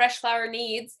and fresh flower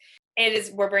needs. It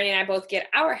is where Bernie and I both get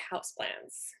our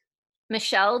houseplants.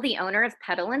 Michelle, the owner of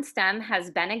Petal and Stem, has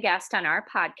been a guest on our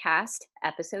podcast,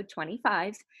 episode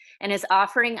 25, and is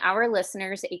offering our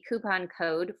listeners a coupon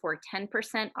code for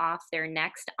 10% off their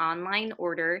next online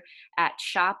order at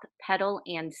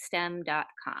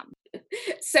shoppetalandstem.com.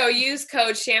 So use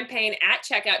code champagne at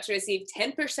checkout to receive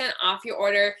 10% off your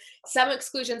order. Some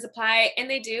exclusions apply, and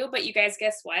they do, but you guys,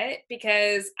 guess what?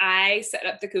 Because I set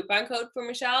up the coupon code for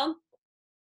Michelle,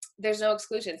 there's no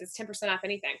exclusions. It's 10% off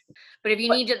anything. But if you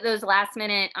need those last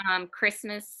minute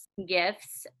Christmas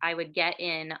gifts, I would get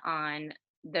in on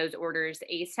those orders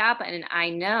ASAP. And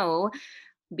I know,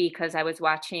 because I was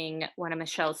watching one of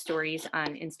Michelle's stories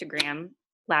on Instagram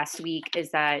last week,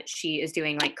 is that she is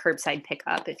doing, like, curbside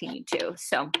pickup if you need to.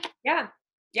 So yeah,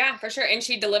 for sure. And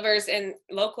she delivers in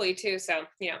locally too. So,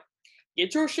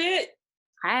 get your shit.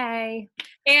 Hi.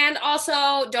 And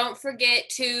also, don't forget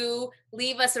to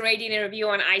leave us a rating and review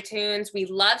on iTunes. We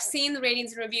love seeing the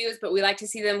ratings and reviews, but we like to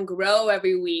see them grow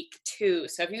every week too.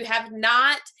 So if you have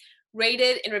not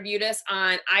rated and reviewed us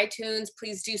on iTunes,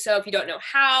 please do so. If you don't know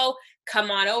how,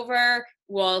 come on over.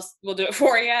 We'll do it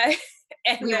for you.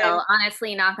 And We then will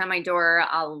honestly knock on my door.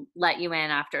 I'll let you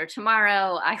in after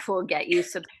tomorrow. I will get you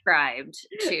subscribed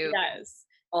to yes.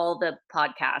 all the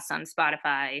podcasts on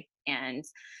Spotify and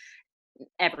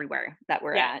everywhere that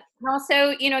we're Yeah. at. And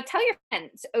also, tell your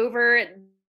friends over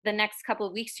the next couple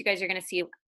of weeks. You guys are going to see,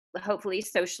 hopefully,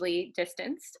 socially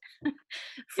distanced Yeah.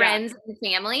 friends and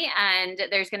family, and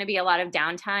there's going to be a lot of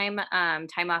downtime,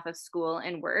 time off of school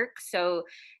and work. So,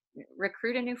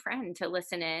 recruit a new friend to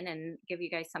listen in and give you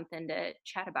guys something to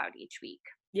chat about each week.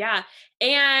 Yeah.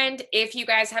 And if you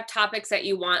guys have topics that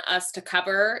you want us to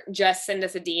cover, just send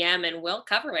us a DM and we'll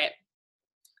cover it.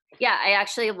 Yeah, I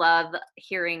actually love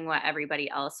hearing what everybody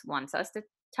else wants us to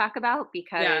talk about Yeah.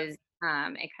 because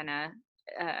it kind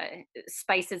of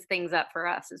spices things up for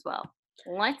us as well.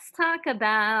 Let's talk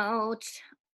about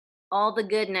all the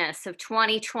goodness of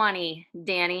 2020,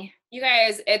 Danny. You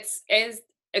guys,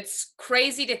 it's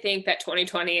crazy to think that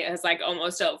 2020 is like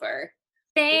almost over.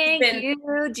 Thank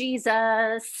you,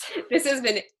 Jesus. This has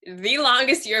been the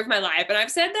longest year of my life. And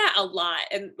I've said that a lot.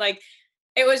 And like,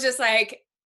 it was just like,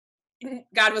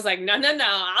 God was like, no,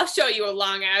 I'll show you a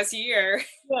long ass year.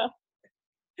 Yeah.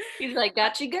 He's like,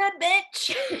 got you good,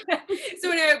 bitch.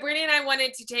 So anyway, Brittany and I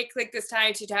wanted to take like this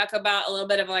time to talk about a little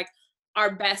bit of like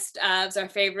our best ofs, our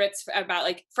favorites about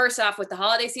like first off with the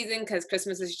holiday season because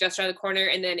Christmas is just around the corner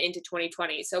and then into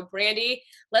 2020. So Brandy,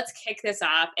 let's kick this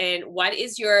off. And what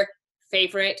is your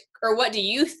favorite or what do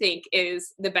you think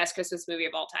is the best Christmas movie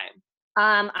of all time?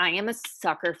 I am a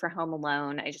sucker for Home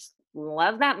Alone. I just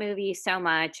love that movie so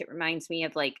much. It reminds me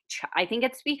of like I think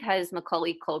it's because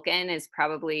Macaulay Culkin is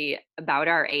probably about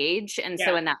our age, and so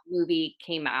Yeah. when that movie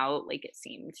came out, like it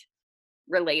seemed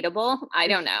relatable. I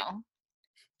don't know.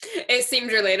 It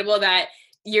seemed relatable that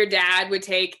your dad would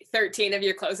take 13 of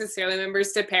your closest family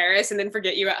members to Paris and then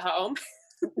forget you at home.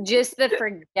 Just the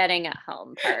forgetting at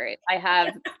home part. I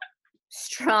have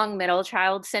strong middle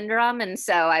child syndrome, and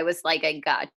so I was like, I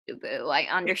got you, boo. I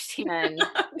understand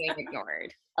being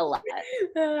ignored a lot.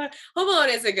 Home Alone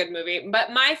is a good movie,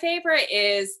 but my favorite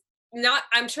is not,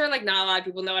 I'm sure like not a lot of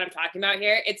people know what I'm talking about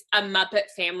here. It's A Muppet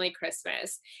Family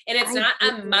Christmas. And it's I not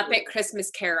a do. Muppet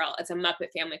Christmas Carol. It's A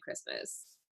Muppet Family Christmas.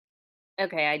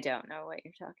 Okay, I don't know what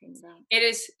you're talking about. It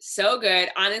is so good.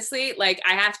 Honestly, like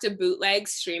I have to bootleg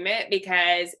stream it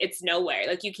because it's nowhere.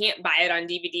 Like you can't buy it on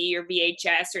DVD or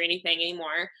VHS or anything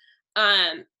anymore.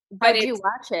 But How'd you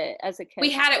watch it as a kid?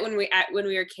 we had it when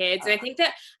we were kids, and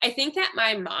I think that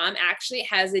my mom actually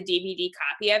has a DVD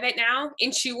copy of it now,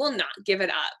 and she will not give it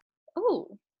up.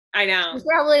 Oh, I know. she's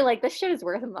probably like, this shit is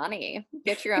worth money.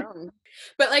 Get your own.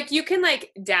 But like you can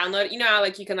like download, you know how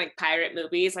like you can like pirate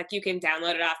movies, like you can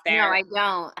download it off there. No, I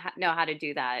don't know how to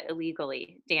do that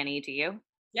illegally. Danny, do you?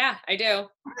 Yeah, I do.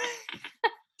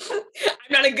 I'm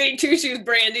not a goody two shoes,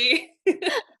 Brandy.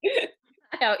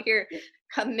 Out here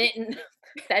committing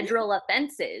federal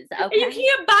offenses. You Okay.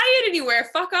 can't buy it anywhere.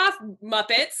 Fuck off,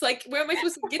 Muppets. Like, where am I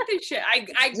supposed to get this shit?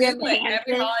 I Google it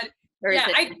every holiday. Or Yeah,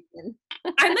 is it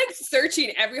I'm like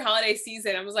searching every holiday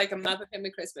season. I was like a Muppet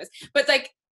Family Christmas, but like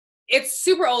it's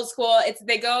super old school.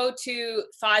 They go to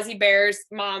Fozzie Bear's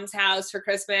mom's house for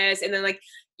Christmas, and then like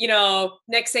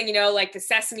next thing you know, like the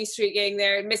Sesame Street getting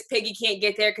there. Miss Piggy can't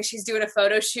get there because she's doing a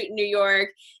photo shoot in New York,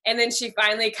 and then she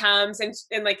finally comes and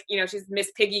like she's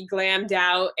Miss Piggy glammed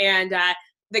out, and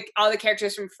all the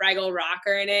characters from Fraggle Rock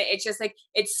are in it. It's just like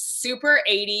it's super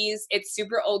 80s. It's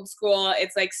super old school.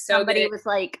 It's like so somebody good. was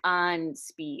like on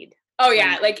speed. Oh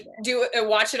yeah, like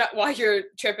watch it while you're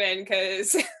tripping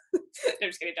because I'm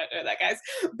just kidding, don't do that, guys.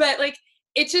 But like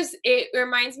it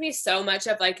reminds me so much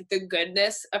of like the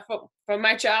goodness from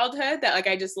my childhood that like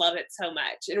I just love it so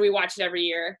much, and we watch it every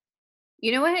year.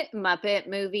 You know what Muppet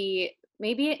movie?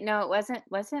 No, it wasn't.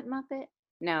 Was it Muppet?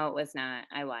 No, it was not.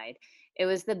 I lied. It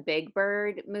was the Big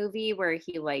Bird movie where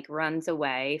he like runs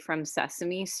away from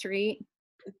Sesame Street.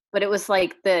 But it was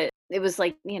like the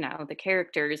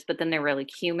characters, but then there were like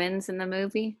humans in the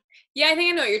movie. Yeah, I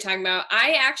think I know what you're talking about.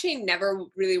 I actually never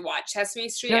really watched Sesame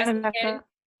Street as a kid,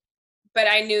 but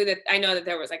I know that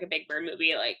there was like a Big Bird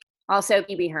movie. Like also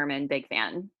Pee Wee Herman, big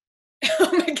fan.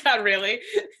 Oh my god, really?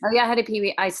 Oh yeah, I had a Pee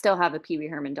Wee. I still have a Pee Wee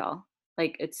Herman doll.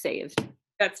 Like it's saved.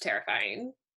 That's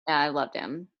terrifying. Yeah, I loved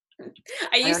him.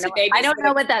 I don't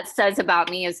know what that says about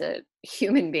me as a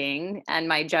human being and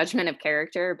my judgment of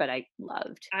character, but I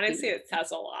loved. Honestly, it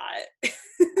says a lot.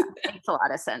 Makes a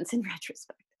lot of sense in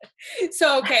retrospect.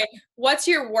 So, okay, what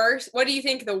do you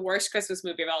think the worst Christmas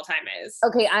movie of all time is?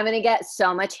 Okay, I'm gonna get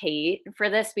so much hate for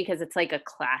this because it's like a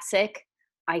classic.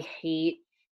 I hate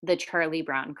the Charlie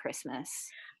Brown Christmas.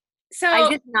 I'm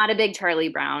So just not a big Charlie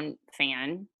Brown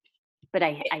fan, but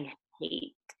I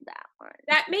hate that one.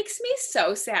 that makes me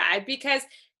so sad because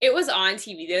it was on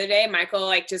TV the other day. Michael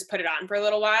like just put it on for a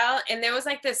little while, and there was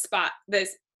like this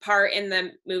part in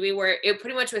the movie where it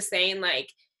pretty much was saying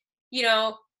like, you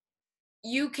know,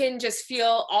 you can just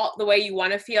feel all the way you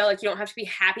want to feel. Like you don't have to be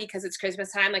happy because it's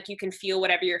Christmas time. Like you can feel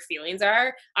whatever your feelings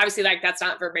are. Obviously, like that's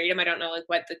not verbatim. I don't know like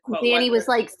what the quote was. Danny was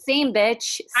like, "Same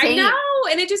bitch, I same." know,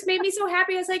 and it just made me so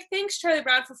happy. I was like, thanks, Charlie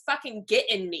Brown, for fucking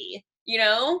getting me. You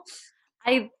know?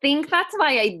 I think that's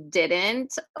why I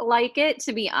didn't like it,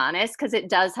 to be honest, because it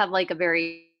does have like a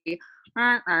very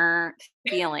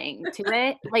feeling to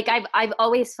it. Like I've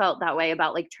always felt that way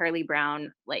about like Charlie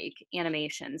Brown like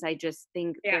animations. I just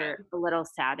think Yeah. they're a little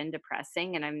sad and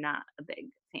depressing, and I'm not a big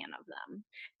fan of them.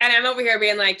 And I'm over here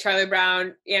being like, Charlie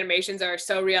Brown animations are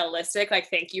so realistic.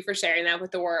 Like, thank you for sharing that with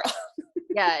the world.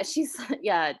 Yeah,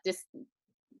 just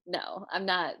no, I'm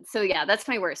not. So yeah, that's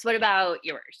my worst. What about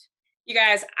yours? You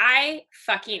guys, I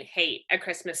fucking hate A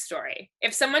Christmas Story.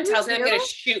 If someone You tells me I'm gonna do?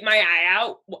 shoot my eye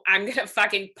out, I'm gonna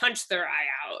fucking punch their eye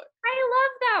out. I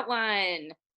love that one.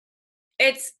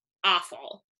 It's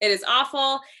awful. It is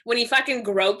awful. When he fucking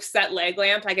gropes that leg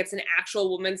lamp like it's an actual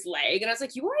woman's leg, and I was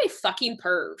like, you are a fucking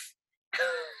perv.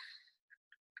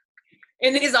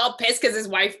 And then he's all pissed because his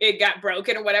wife it got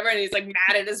broken or whatever, and he's like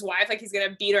mad at his wife, like he's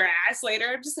gonna beat her ass later.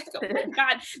 I'm just like, oh my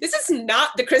god, this is not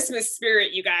the Christmas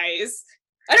spirit, you guys.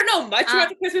 I don't know much about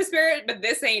the Christmas spirit, but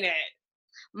this ain't it.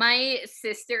 My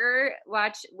sister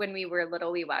watched when we were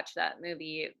little. We watched that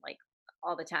movie like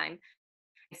all the time.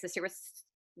 My sister was,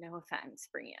 no offense,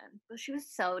 Brienne, but she was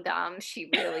so dumb. She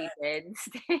really did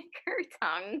stick her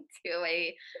tongue to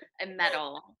a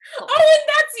metal pole. Oh, and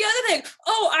that's the other thing.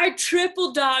 Oh, I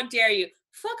triple dog dare you.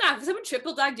 Fuck off. If someone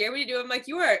triple dog dare me to do it, I'm like,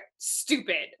 you are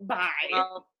stupid. Bye.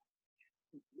 Well,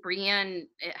 Brienne,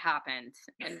 it happened,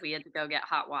 and we had to go get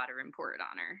hot water and pour it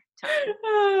on her tongue.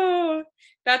 Oh,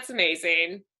 that's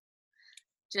amazing.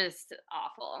 Just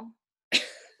awful.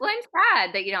 Well, I'm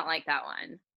sad that you don't like that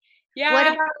one. Yeah.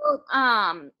 What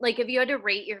about like if you had to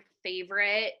rate your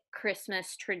favorite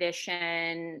Christmas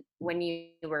tradition when you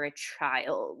were a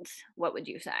child, what would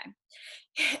you say?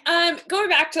 Going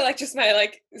back to like just my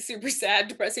like super sad,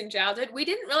 depressing childhood, we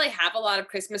didn't really have a lot of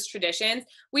Christmas traditions.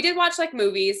 We did watch like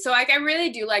movies, so like I really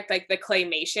do like the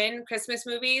claymation Christmas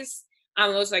movies.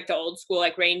 Those like the old school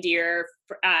like reindeer,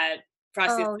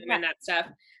 Frosty the Snowman, that stuff.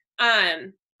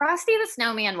 Frosty the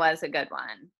Snowman was a good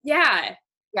one. Yeah.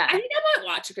 Yeah. I think I might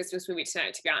watch a Christmas movie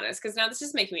tonight, to be honest, because now this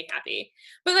is making me happy.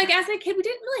 But like as a kid, we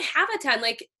didn't really have a ton.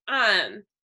 Like,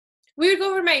 we would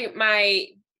go over to my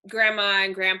grandma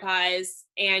and grandpa's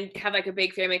and have like a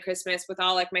big family Christmas with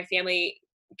all like my family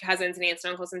cousins and aunts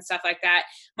and uncles and stuff like that.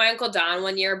 My Uncle Don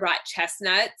one year brought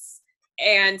chestnuts,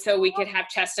 and so we could have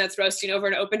chestnuts roasting over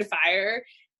an open fire.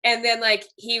 And then like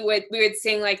we would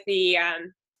sing like the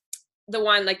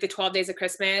one like the 12 Days of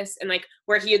Christmas, and like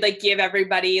where he would like give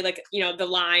everybody like, you know, the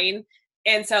line.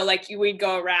 And so like we'd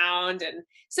go around, and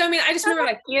so I mean I just remember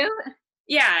like cute.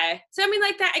 Yeah. So I mean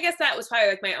like that, I guess that was probably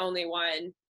like my only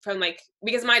one from like,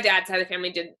 because my dad's side of the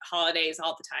family did holidays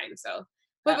all the time. So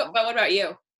but what about you?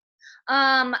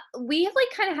 We have like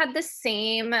kind of had the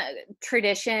same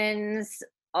traditions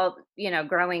of, you know,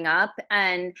 growing up.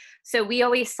 And so we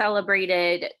always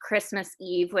celebrated Christmas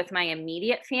Eve with my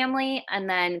immediate family, and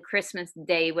then Christmas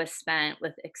Day was spent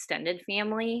with extended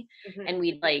family. Mm-hmm. And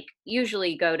we'd like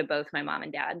usually go to both my mom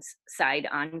and dad's side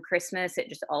on Christmas. It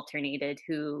just alternated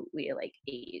who we like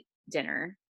ate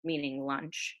dinner, meaning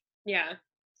lunch. Yeah.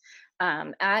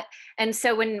 And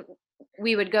so when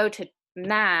we would go to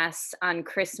mass on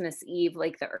Christmas Eve,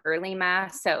 like the early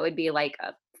mass, so it would be like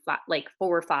like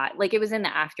 4 or 5, like it was in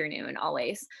the afternoon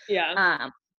always. Yeah.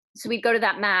 So we'd go to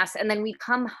that mass, and then we'd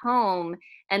come home,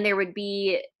 and there would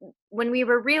be, when we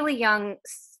were really young,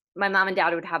 my mom and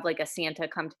dad would have like a Santa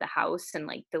come to the house and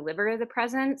like deliver the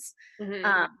presents.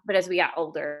 Mm-hmm. But as we got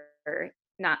older,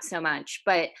 not so much.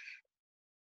 But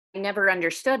I never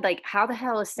understood, like, how the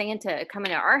hell is Santa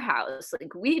coming to our house?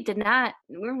 Like, we're not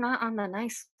on the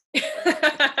nice, you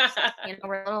know,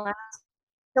 we're a little ass.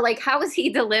 So, like, how is he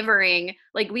delivering?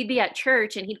 Like, we'd be at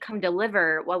church, and he'd come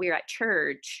deliver while we were at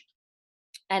church.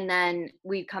 And then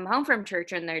we'd come home from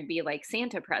church, and there'd be like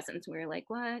Santa presents. We were like,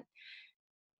 what?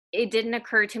 It didn't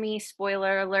occur to me,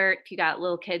 spoiler alert, if you got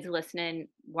little kids listening,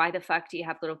 why the fuck do you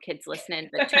have little kids listening?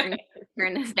 But turn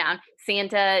this down.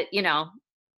 Santa, you know,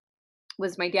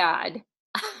 was my dad.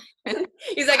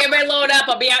 He's like, everybody load up,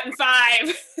 I'll be out in 5.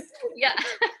 Yeah.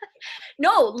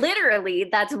 No, literally,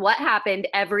 that's what happened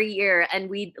every year. And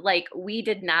we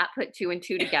did not put two and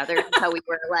two together until we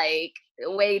were like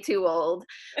way too old.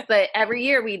 But every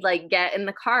year we'd like get in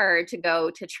the car to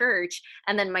go to church.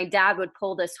 And then my dad would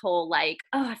pull this whole like,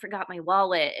 oh, I forgot my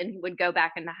wallet. And he would go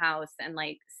back in the house and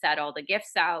like set all the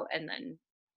gifts out. And then,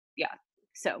 yeah.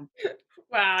 So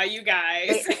Wow, you they,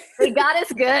 guys. they got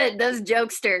us good. Those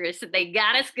jokesters, they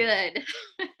got us good.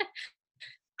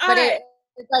 But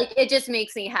Uh, it just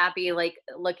makes me happy, like,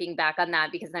 looking back on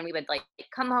that because then we would, like,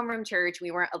 come home from church, we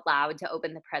weren't allowed to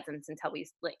open the presents until we,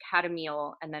 like, had a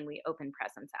meal, and then we opened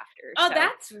presents after, oh, so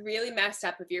that's really messed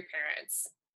up of your parents.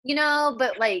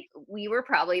 but, like, we were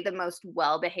probably the most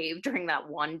well-behaved during that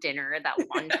one dinner, that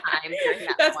one time during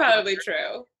that That's one probably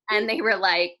true. and they were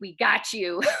like, "We got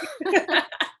you."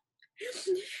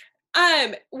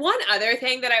 One other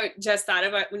thing that I just thought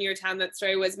about when you were telling that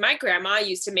story was my grandma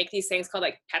used to make these things called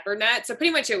like pepper nuts. So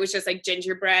pretty much it was just like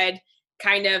gingerbread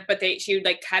kind of, but she would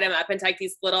like cut them up into like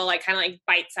these little like kind of like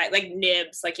bite size like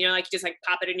nibs, like you know, like you just like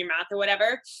pop it in your mouth or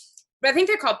whatever. But I think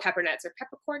they're called pepper nuts or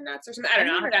peppercorn nuts or something. I don't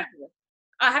know.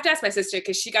 I'll have to ask my sister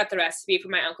because she got the recipe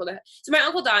from my uncle. So my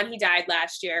uncle Don, he died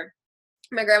last year.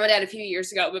 My grandma died a few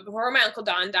years ago, but before my uncle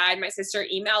Don died, my sister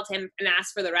emailed him and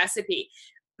asked for the recipe.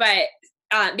 But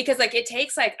because like it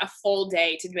takes like a full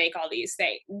day to make all these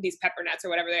pepper nuts or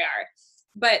whatever they are.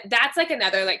 But that's like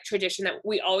another like tradition that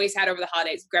we always had over the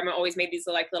holidays. Grandma always made these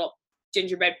like little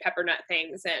gingerbread pepper nut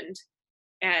things,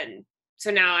 and so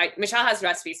now Michelle has the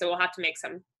recipe, so we'll have to make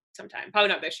some sometime. Probably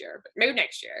not this year, but maybe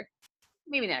next year.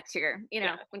 Maybe next year,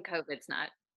 Yeah. when COVID's not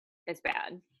as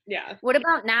bad. Yeah. What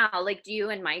about now? Like, do you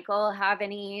and Michael have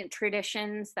any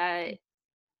traditions that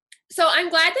So I'm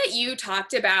glad that you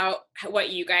talked about what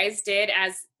you guys did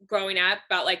as growing up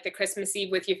about like the Christmas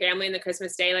Eve with your family and the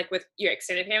Christmas Day like with your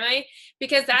extended family,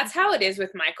 because that's how it is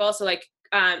with Michael. So like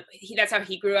that's how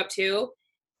he grew up too.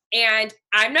 And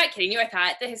I'm not kidding you. I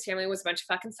thought that his family was a bunch of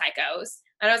fucking psychos.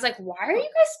 And I was like, why are you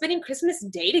guys spending Christmas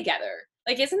Day together?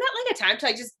 Like, isn't that like a time to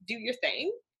like just do your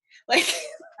thing? Like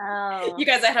Oh. you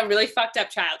guys had a really fucked up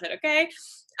childhood, okay?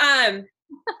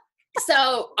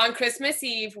 So on Christmas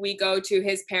Eve, we go to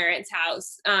his parents'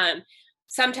 house.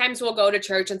 Sometimes we'll go to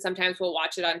church and sometimes we'll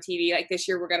watch it on TV. Like this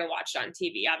year, we're going to watch it on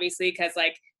TV, obviously, because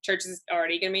like church is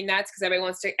already going to be nuts because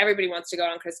everybody wants to go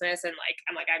on Christmas. And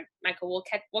like, Michael,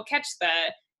 we'll catch the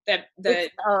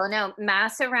Oh no,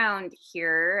 mass around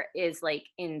here is like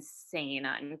insane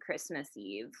on Christmas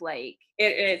Eve. Like it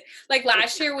is like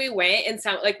last year we went and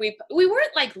some like we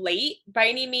weren't like late by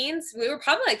any means. We were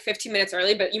probably like 15 minutes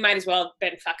early, but you might as well have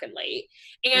been fucking late.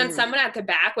 And someone at the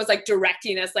back was like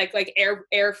directing us like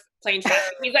airplane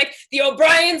traffic. He's like, the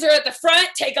O'Briens are at the front,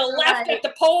 take a left at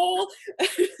the pole.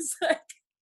 It's like,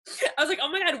 I was like, oh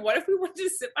my God, what if we wanted to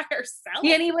sit by ourselves?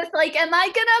 and he was like, am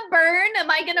I gonna burn? Am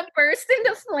I gonna burst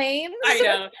into flames? I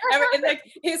know. And like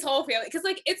his whole family, because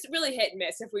like it's really hit and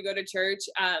miss if we go to church.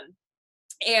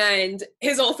 And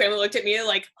his whole family looked at me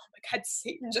like, oh my God,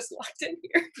 Satan just walked in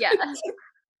here. Yeah.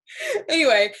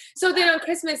 Anyway, so then on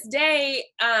Christmas Day,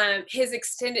 his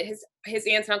aunts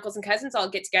and uncles and cousins all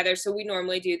get together. So we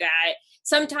normally do that.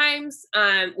 Sometimes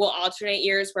we'll alternate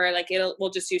years where like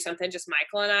we'll just do something just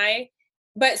Michael and I.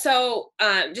 But so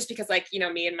just because like, you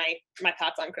know, me and my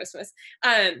thoughts on Christmas.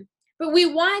 But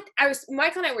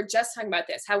Michael and I were just talking about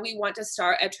this, how we want to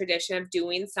start a tradition of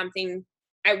doing something,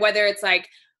 whether it's like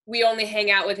we only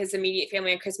hang out with his immediate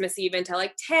family on Christmas Eve until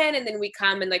like 10, and then we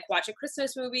come and like watch a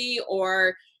Christmas movie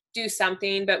or do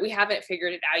something, but we haven't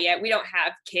figured it out yet. We don't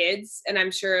have kids, and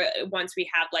I'm sure once we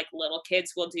have like little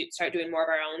kids, we'll start doing more of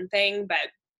our own thing. But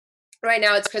right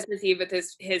now it's Christmas Eve with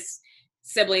his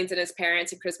siblings and his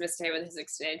parents, and Christmas Day with his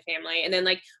extended family. And then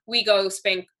like we go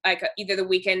spend like either the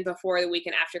weekend before or the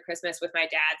weekend after Christmas with my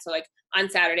dad. So like on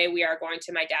Saturday we are going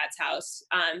to my dad's house,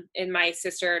 and my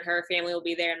sister and her family will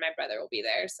be there and my brother will be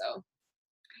there. So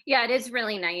Yeah, it is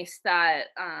really nice that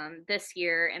this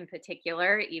year in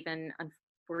particular, even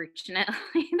unfortunately,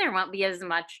 there won't be as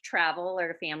much travel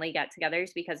or family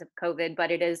get-togethers because of COVID,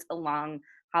 but it is a long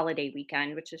holiday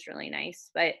weekend, which is really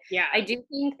nice. But yeah. I do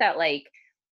think that like,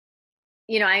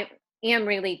 I am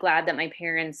really glad that my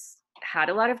parents had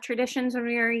a lot of traditions when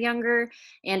we were younger,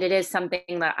 and it is something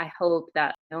that I hope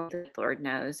that the Lord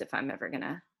knows if I'm ever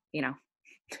gonna,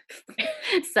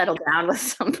 settle down with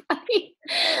somebody.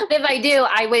 If I do,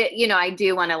 I would, I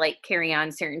do want to like carry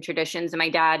on certain traditions. And my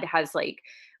dad has like,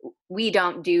 we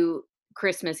don't do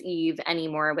Christmas Eve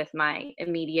anymore with my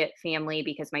immediate family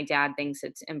because my dad thinks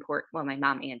it's important. Well, my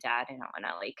mom and dad, I don't want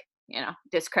to like,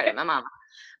 discredit my mom,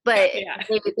 but Yeah.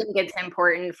 they think it's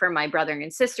important for my brother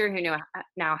and sister who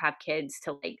now have kids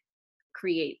to like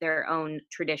create their own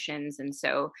traditions, and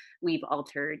so we've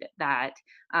altered that.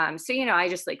 So I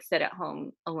just like sit at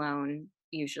home alone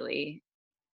usually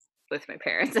with my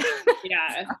parents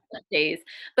Yeah. days.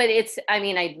 But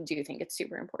I do think it's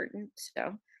super important. So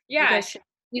you Yeah. guys should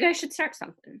you guys should start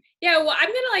something. Yeah, well, I'm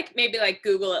gonna like maybe like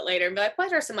Google it later and be like,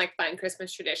 what are some like fun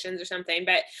Christmas traditions or something?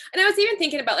 But and I was even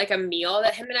thinking about like a meal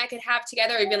that him and I could have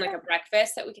together, or even like a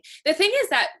breakfast that we could. The thing is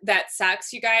that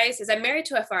sucks, you guys, is I'm married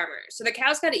to a farmer, so the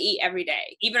cows got to eat every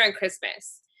day, even on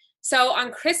Christmas. So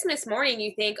on Christmas morning,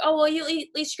 you think, oh well, at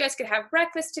least you guys could have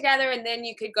breakfast together, and then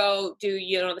you could go do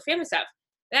the family stuff.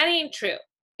 That ain't true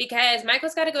because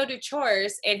Michael's got to go do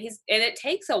chores, and it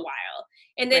takes a while.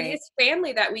 And then Right. his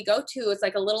family that we go to is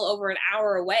like a little over an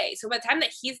hour away. So by the time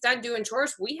that he's done doing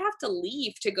chores, we have to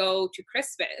leave to go to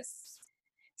Christmas.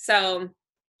 So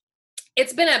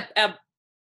it's been a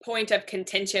point of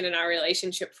contention in our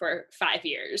relationship for 5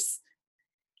 years.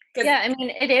 Because Yeah,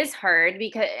 it is hard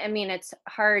because it's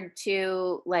hard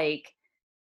to like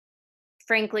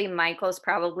frankly, Michael's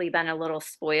probably been a little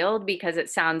spoiled because it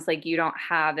sounds like you don't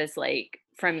have as like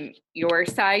from your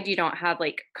side, you don't have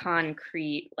like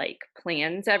concrete like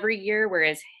plans every year,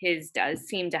 whereas his does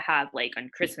seem to have like on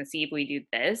Christmas Eve we do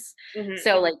this. mhm,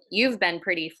 So like you've been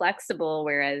pretty flexible,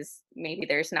 whereas maybe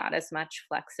there's not as much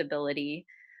flexibility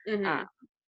uh, mhm,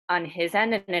 on his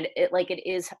end, and it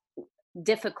is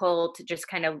difficult to just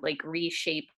kind of like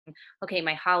reshape. Okay,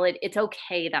 my holiday. It's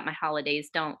okay that my holidays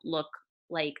don't look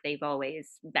like they've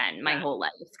always been my yeah. whole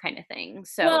life, kind of thing.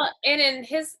 So Well, and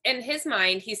in his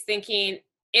mind, he's thinking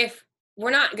if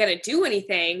we're not gonna do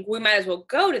anything, we might as well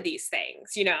go to these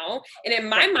things, you know? And in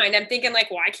my right. mind, I'm thinking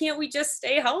like, why can't we just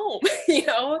stay home? You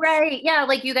know? Right. Yeah.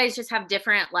 Like you guys just have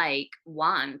different like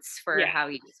wants for Yeah. how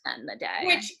you spend the day.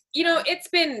 Which, it's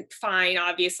been fine,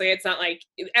 obviously. It's not like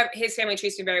his family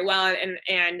treats me very well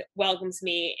and welcomes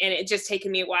me. And it just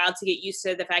taken me a while to get used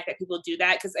to the fact that people do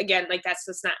that. Cause again, like that's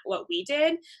just not what we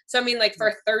did. So I mean, like Mm.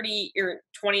 for 30 or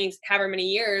 20, however many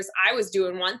years, I was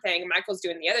doing one thing, Michael's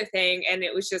doing the other thing. And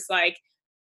it was just like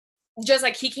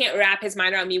he can't wrap his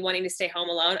mind around me wanting to stay home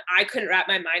alone. I couldn't wrap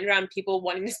my mind around people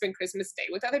wanting to spend Christmas Day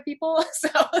with other people. So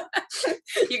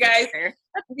you guys, Fair.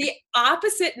 the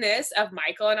oppositeness of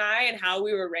Michael and I and how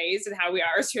we were raised and how we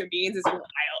are as human beings is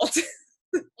wild.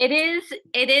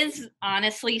 It is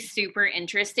honestly super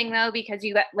interesting though, because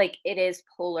you got like it is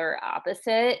polar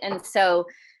opposite. And so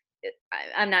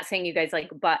I'm not saying you guys like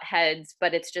butt heads,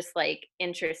 but it's just like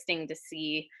interesting to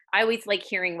see. I always like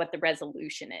hearing what the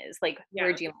resolution is. Like, Yeah.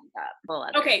 where'd you end up? Well,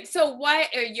 Okay, so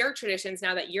what are your traditions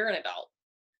now that you're an adult?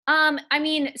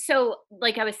 so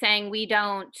like I was saying, we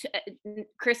don't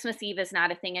Christmas Eve is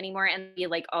not a thing anymore, and we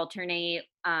like alternate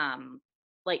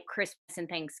like Christmas and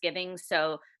Thanksgiving.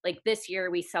 So like this year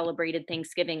we celebrated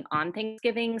Thanksgiving on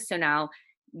Thanksgiving. So now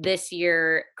this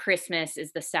year Christmas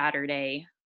is the Saturday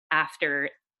after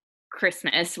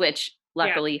Christmas, which Yeah,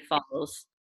 luckily falls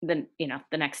the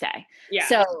next day. yeah,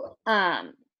 So,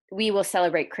 we will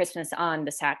celebrate Christmas on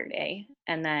the Saturday,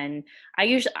 and then I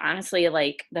usually honestly,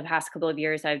 like, the past couple of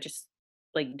years, I've just,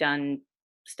 like, done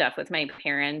stuff with my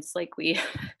parents, like, we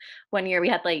one year we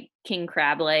had, like, king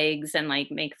crab legs and, like,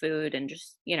 make food and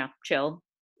just, chill.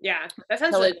 yeah. That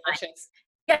sounds So really it's delicious.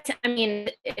 yes,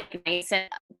 it's nice, and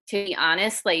to be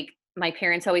honest, like, my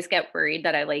parents always get worried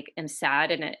that I, like, am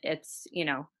sad, and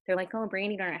they're like, "Oh,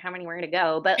 Brandy, you don't have anywhere to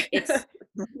go," but it's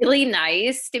really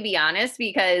nice, to be honest,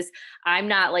 because I'm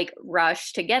not, like,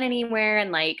 rushed to get anywhere,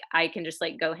 and, like, I can just,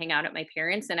 like, go hang out at my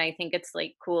parents', and I think it's,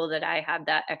 like, cool that I have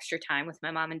that extra time with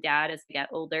my mom and dad as they get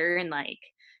older and, like,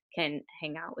 can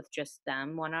hang out with just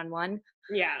them one-on-one.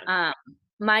 Yeah. Um,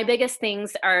 my biggest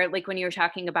things are like when you were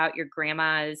talking about your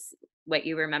grandma's, what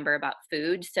you remember about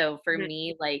food. So for Mhm.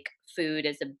 me, like food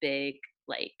is a big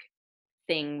like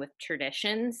thing with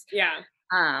traditions. Yeah.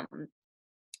 Um,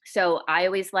 so I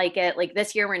always like it. Like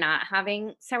this year, we're not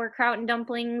having sauerkraut and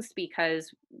dumplings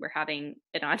because we're having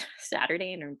it on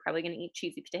Saturday, and we're probably going to eat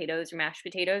cheesy potatoes or mashed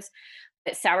potatoes.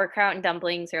 But sauerkraut and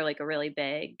dumplings are like a really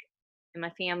big in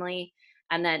my family.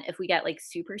 And then if we get like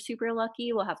super super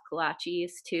lucky, we'll have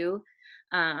kolaches too.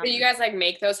 Do you Um, guys like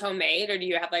make those homemade or do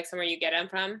you have like somewhere you get them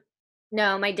from?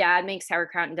 no, my dad makes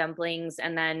sauerkraut and dumplings,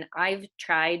 and then I've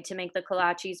tried to make the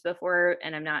kolaches before,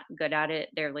 and I'm not good at it.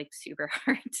 They're like super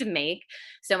hard to make.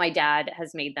 So my dad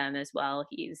has made them as well.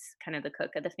 He's kind of the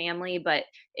cook of the family, but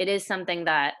it is something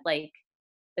that like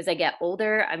as I get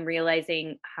older, I'm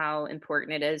realizing how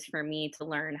important it is for me to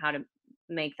learn how to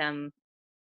make them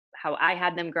how I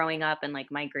had them growing up and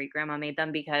like my great grandma made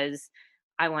them because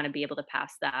I want to be able to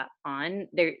pass that on.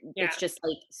 It's Yeah. just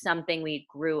like something we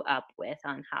grew up with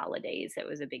on holidays. It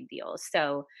was a big deal.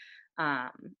 So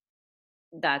um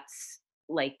that's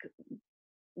like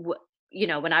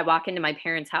when I walk into my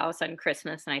parents' house on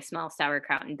Christmas and I smell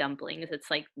sauerkraut and dumplings, it's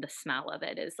like the smell of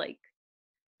it is like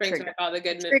Brings trigger back all the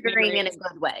good triggering in a memories.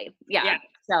 good way. Yeah. Yeah.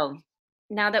 So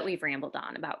now that we've rambled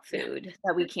on about food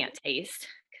that we can't taste,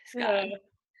 'cause Uh, God.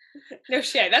 no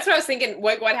shit. That's what I was thinking.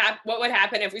 What would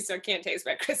happen if we still can't taste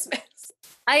red Christmas?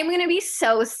 I'm gonna be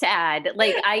so sad.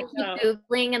 Like, I keep No.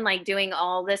 Googling and, like, doing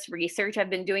all this research. I've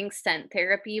been doing scent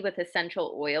therapy with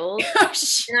essential oils, Oh,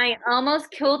 shit. and I almost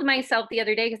killed myself the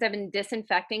other day because 'cause I've been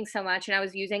disinfecting so much, and I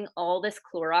was using all this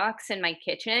Clorox in my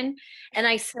kitchen, and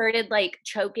I started, like,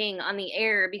 choking on the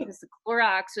air because the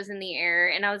Clorox was in the air,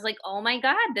 and I was like, "Oh my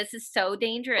god, this is so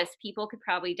dangerous. People could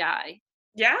probably die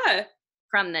Yeah.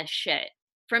 from this shit,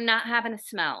 from not having a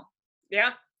smell."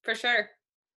 Yeah, for sure.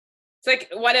 It's like,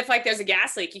 what if like there's a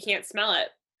gas leak? You can't smell it.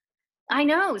 I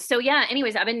know. So yeah,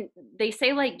 anyways, they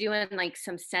say like doing like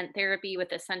some scent therapy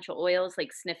with essential oils,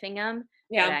 like sniffing them,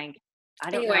 but Yeah.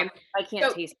 I don't know. Anyway, I can't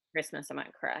so taste Christmas, I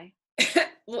might cry.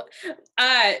 l-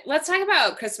 let's talk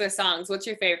about Christmas songs. What's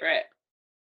your favorite?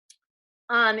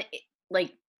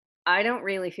 Like I don't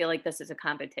really feel like this is a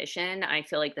competition. I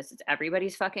feel like this is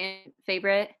everybody's fucking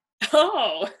favorite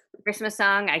Oh, Christmas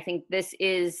song. I think this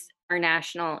is our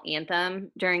national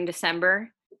anthem during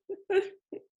December.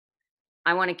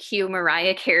 I want to cue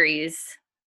Mariah Carey's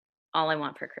All I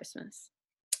Want for Christmas.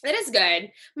 that is good.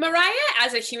 Mariah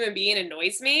as a human being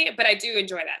annoys me, but I do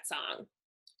enjoy that song.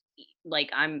 Like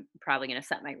I'm probably gonna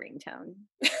set my ringtone.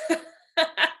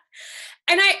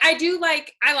 And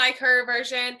I like her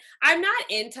version. I'm not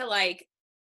into like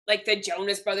the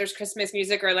Jonas Brothers Christmas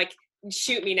music or like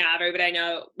shoot me now, everybody I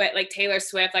know, but like Taylor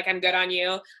Swift, like I'm good on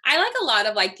you. I like a lot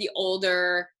of like the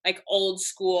older, like old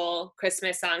school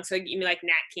Christmas songs. So you mean like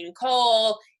Nat King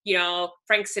Cole,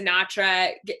 Frank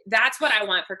Sinatra. That's what I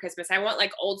want for Christmas. I want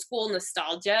like old school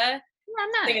nostalgia,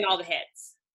 Yeah, singing all nice. the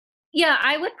hits. Yeah,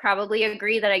 I would probably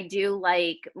agree that I do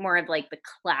like more of like the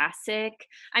classic.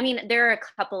 I mean, there are a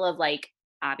couple of like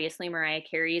obviously Mariah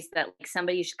Carey's that like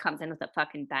somebody just comes in with a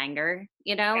fucking banger,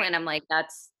 and I'm like,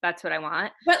 that's what I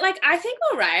want. But like I think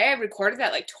Mariah recorded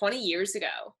that like 20 years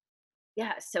ago.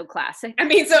 Yeah, so classic. I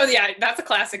mean, so yeah, that's a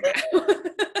classic now.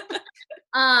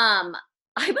 Um,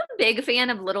 I'm a big fan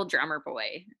of Little Drummer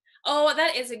Boy. Oh,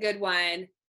 that is a good one.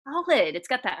 Solid. It's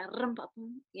got that,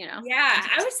 you know. Yeah,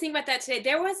 I was thinking about that today.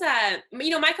 There was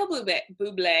Michael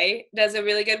Bublé does a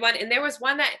really good one, and there was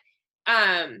one that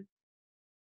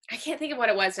I can't think of what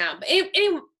it was now, but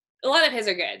a lot of his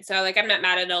are good. So like, I'm not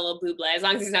mad at a little Bublé as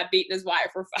long as he's not beating his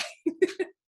wife. We're fine.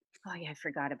 Oh yeah, I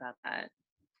forgot about that.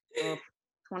 Oh,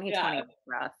 2020 Yeah, was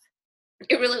rough.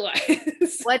 it really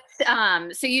was. What's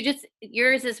so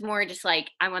yours is more just like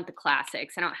I want the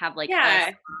classics. I don't have like a Yeah,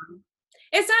 song.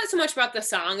 it's not so much about the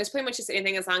song. It's pretty much just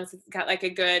anything as long as it's got like a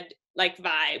good like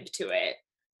vibe to it.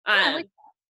 Yeah, like Um,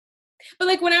 but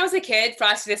like when I was a kid,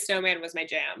 Frosty the Snowman was my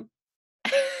jam.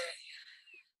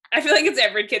 I feel like it's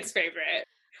every kid's favorite.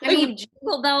 I Like, mean,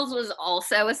 Jingle Bells was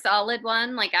also a solid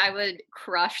one. Like I would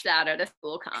crush that at a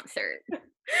school concert.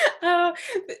 oh,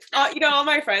 all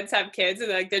my friends have kids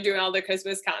and like they're doing all their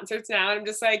Christmas concerts now. And I'm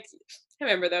just like, I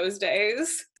remember those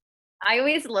days. I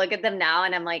always look at them now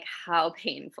and I'm like, how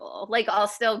painful. Like I'll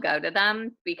still go to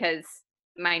them because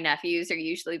my nephews are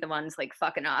usually the ones like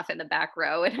fucking off in the back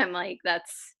row, and I'm like,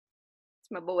 that's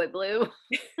my boy Blue.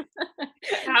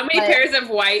 How many But pairs of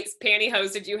white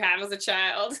pantyhose did you have as a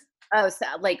child? oh, so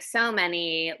like so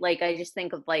many. Like I just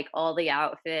think of like all the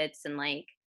outfits and like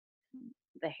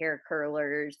the hair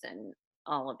curlers and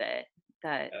all of it.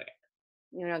 That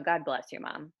Okay. God bless your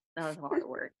mom. That was a lot of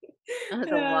work. That was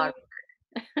a Uh, lot.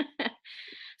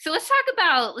 So let's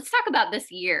talk about this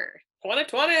year,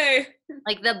 2020.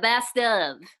 like the best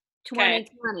of Okay.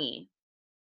 2020.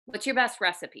 What's your best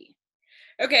recipe?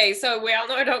 Okay, so we all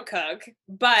know I don't cook,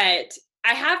 but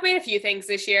I have made a few things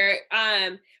this year.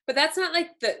 But that's not like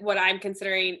what I'm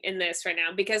considering in this right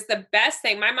now because the best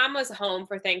thing, my mom was home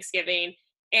for Thanksgiving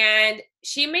and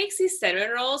she makes these cinnamon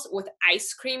rolls with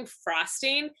ice cream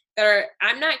frosting that are,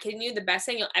 I'm not kidding you, the best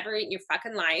thing you'll ever eat in your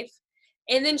fucking life.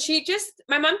 And then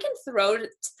my mom can throw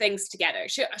things together.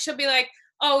 She'll be like,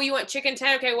 "Oh, you want chicken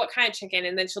tender? Okay, what kind of chicken?"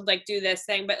 And then she'll like do this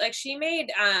thing. But like she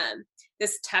made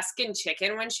this Tuscan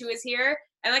chicken when she was here,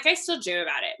 and like I still dream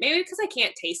about it. Maybe because I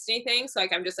can't taste anything, so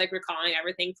like I'm just like recalling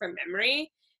everything from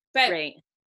memory. But Right.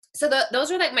 so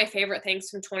those are like my favorite things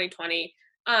from 2020.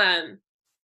 Um,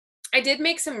 I did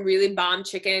make some really bomb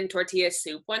chicken tortilla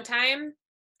soup one time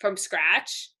from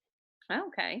scratch.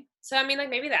 Okay. So I mean, like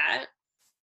maybe that.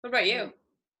 What about I'm you?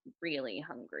 really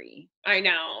hungry. I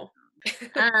know.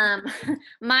 Um,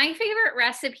 my favorite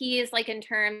recipe is like in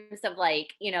terms of like,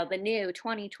 the new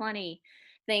 2020.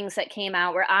 things that came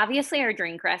out were obviously our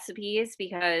drink recipes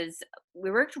because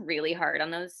we worked really hard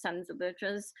on those sons of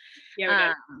bitches. Yeah, we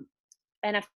did. Um,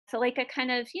 and I feel like I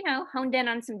kind of, honed in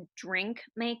on some drink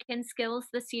making skills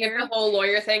this If the year. whole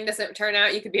lawyer thing doesn't turn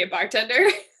out, you could be a bartender.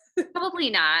 Probably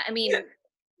not. I mean,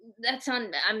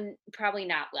 I'm probably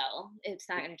not well. It's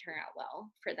not going to turn out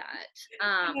well for that. But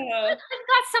Oh, I've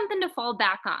got something to fall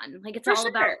back on. Like it's for all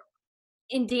about, sure.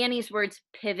 in Danny's words,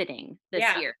 pivoting this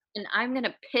Yeah. year. And I'm going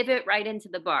to pivot right into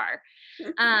the bar.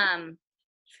 Um,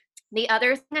 the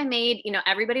other thing I made,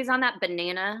 everybody's on that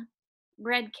banana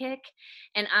bread kick.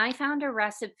 And I found a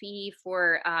recipe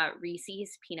for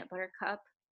Reese's peanut butter cup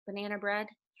banana bread.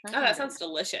 Oh, that sounds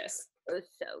delicious. It was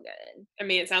so good. I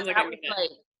mean, it sounds like That I'm was gonna. like,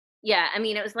 yeah, I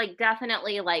mean, it was like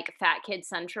definitely like Fat Kid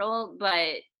Central,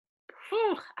 but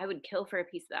whew, I would kill for a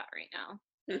piece of that right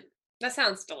now. That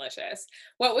sounds delicious.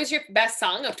 What was your best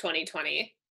song of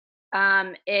 2020?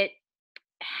 It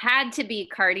had to be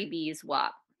Cardi B's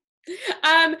WAP.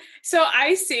 So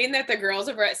I seen that the girls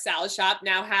over at Sal's Shop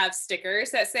now have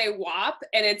stickers that say WAP,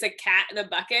 and it's a cat in a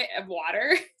bucket of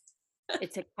water,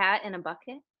 It's a cat in a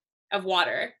bucket.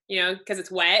 because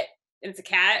it's wet and it's a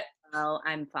cat. Oh,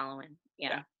 I'm following.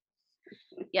 Yeah.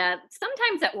 Yeah. Yeah.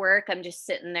 Sometimes at work, I'm just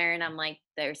sitting there and I'm like,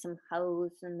 there's some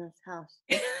hoes in this house.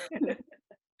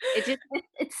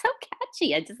 It's so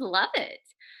catchy. I just love it.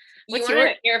 You What's want your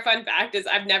to hear a fun fact is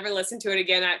I've never listened to it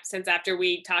again since after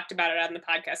we talked about it on the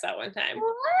podcast that one time.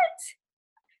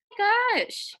 what?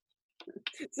 Gosh.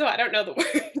 So I don't know the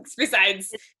words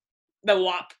besides the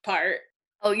WAP part.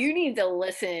 Oh, you need to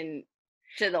listen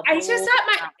to the It's just whole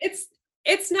not my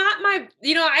it's not my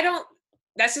I don't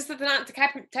that's just not the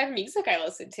type of music I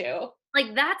listen to.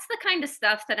 like that's the kind of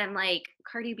stuff that I'm like,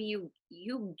 Cardi B,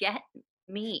 you get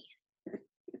me.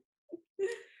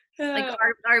 Like, Oh.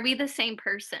 are we the same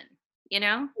person? You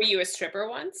know? Were you a stripper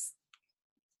once?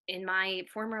 In my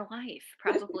former life,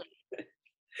 probably.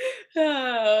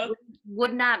 Oh,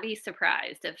 Would not be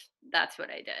surprised if that's what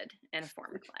I did in a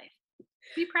former life.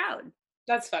 Be proud.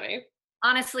 that's funny.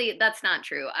 Honestly, that's not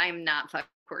true. I'm not fucking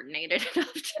coordinated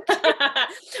enough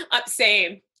to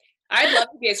Same. I'd love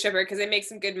to be a stripper because they make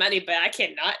some good money, but I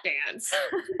cannot dance.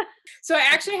 So I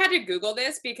actually had to Google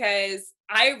this because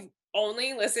I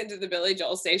only listened to the Billy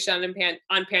Joel station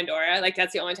on Pandora. Like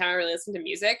that's the only time I really listen to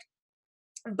music.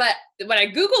 But when I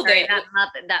Googled Sorry, it,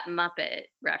 that Muppet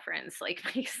reference like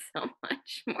makes so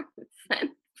much more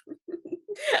sense.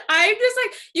 I'm just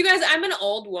like, you guys, I'm an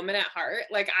old woman at heart.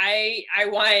 Like I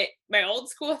want my old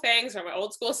school things or my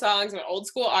old school songs, my old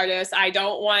school artists. I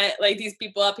don't want like these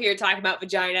people up here talking about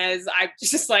vaginas. I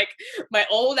just like my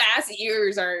old ass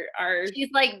ears are She's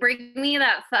like, bring me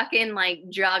that fucking like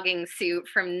jogging suit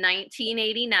from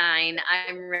 1989.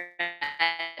 I'm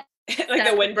ready. like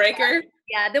the windbreaker.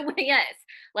 Yeah, yes,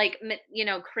 like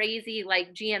crazy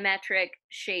like geometric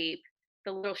shape,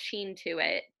 the little sheen to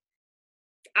it.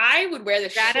 I would wear the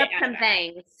Add shit up out some of that.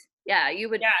 bangs. Yeah, you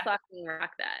would Yeah. fucking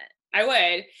rock that. I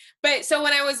would. But so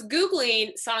when I was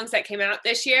Googling songs that came out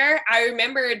this year, I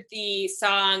remembered the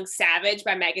song Savage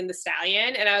by Megan Thee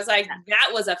Stallion. And I was like, that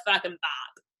was a fucking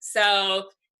bop. So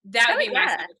that would be my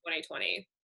song of 2020.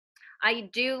 I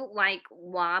do like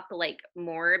WAP like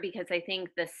more because I think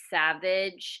the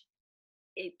Savage,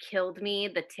 it killed me,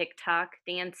 the TikTok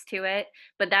dance to it.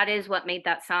 But that is what made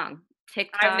that song.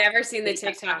 TikTok. I've never seen the made that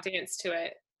TikTok song. dance to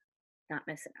it. Not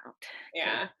missing out.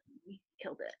 Yeah.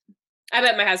 Killed it. I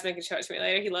bet my husband can show it to me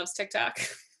later. He loves TikTok.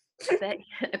 I bet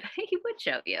he would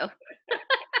show you.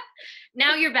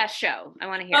 Now your best show. I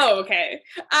want to hear. Oh, okay.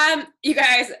 You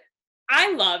guys,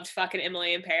 I loved fucking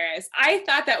Emily in Paris. I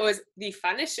thought that was the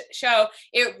funnest show.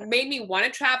 It made me want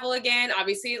to travel again.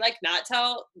 Obviously, like not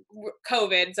till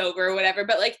COVID's over or whatever,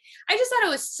 but like I just thought it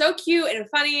was so cute and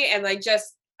funny and like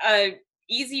just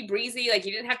easy breezy. Like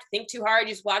you didn't have to think too hard.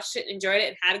 You just watched it, enjoyed it,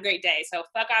 and had a great day. So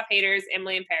fuck off haters,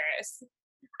 Emily in Paris.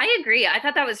 I agree. I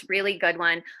thought that was really good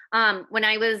one. When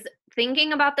I was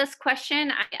thinking about this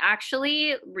question, I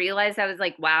actually realized I was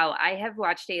like, wow, I have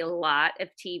watched a lot of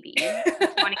TV in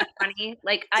 2020.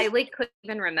 Like I couldn't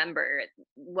even remember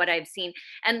what I've seen.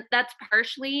 And that's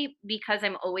partially because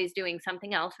I'm always doing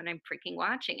something else when I'm freaking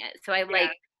watching it. So I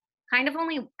like kind of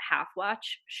only half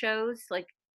watch shows. Like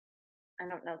I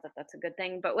don't know that that's a good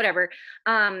thing, but whatever.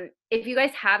 If you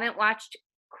guys haven't watched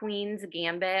Queen's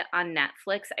Gambit on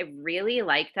Netflix, I really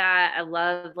like that. I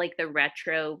love like the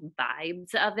retro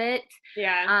vibes of it.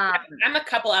 Yeah. I'm a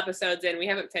couple episodes in. We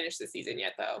haven't finished the season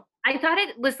yet though. I thought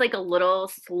it was like a little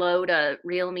slow to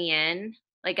reel me in.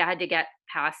 Like I had to get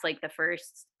past like the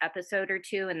first episode or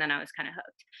two and then I was kind of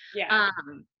hooked. Yeah.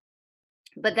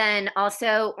 But then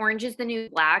also Orange is the New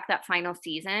Black, that final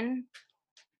season.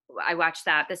 I watched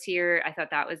that this year. I thought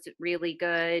that was really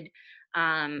good.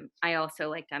 I also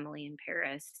liked Emily in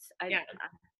Paris. Yeah. I've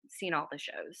seen all the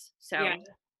shows. Yeah. So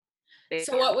big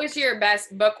So fan. what was your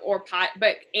best book or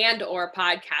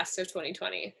podcast of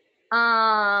 2020?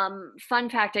 Fun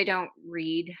fact, I don't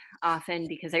read often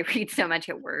because I read so much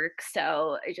at work,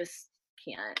 so I just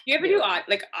can't Do you ever do do it.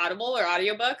 like Audible or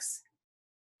audiobooks?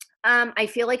 I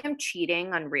feel like I'm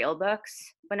cheating on real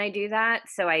books when I do that,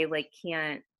 so I like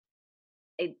can't.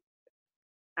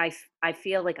 I I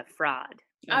feel like a fraud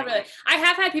when Oh, I really? do. I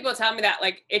have had people tell me that,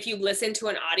 like, if you listen to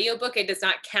an audiobook, it does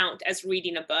not count as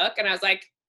reading a book. And I was like,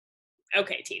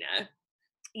 okay, Tina.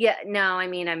 Yeah, no, I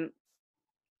mean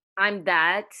I'm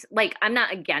that like I'm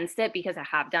not against it because I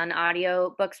have done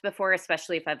audio books before,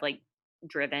 especially if I've like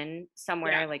driven Yeah.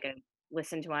 somewhere, like I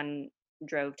listened to one,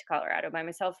 drove to Colorado by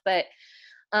myself, but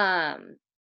um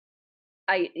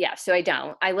so I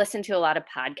don't. I listen to a lot of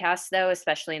podcasts though,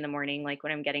 especially in the morning, like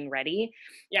when I'm getting ready.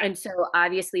 Yeah. And so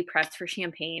obviously Press for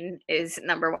Champagne is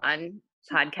number one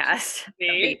podcast of the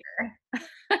See?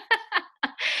 year.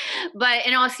 But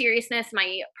in all seriousness,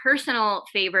 my personal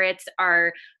favorites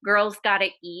are Girls Gotta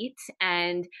Eat.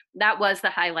 And that was the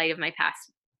highlight of my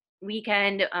past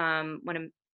weekend. One of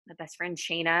my best friend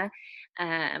Shayna,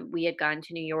 we had gone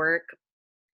to New York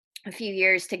a few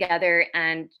years together,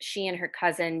 and she and her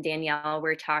cousin Danielle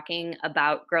were talking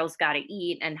about Girls Gotta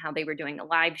Eat and how they were doing a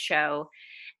live show.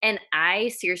 And I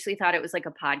seriously thought it was like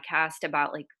a podcast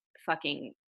about like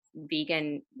fucking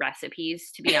vegan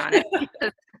recipes, to be honest,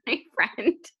 because my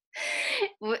friend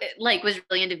like was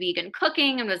really into vegan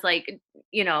cooking and was like,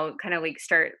 kind of like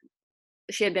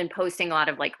she had been posting a lot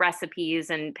of like recipes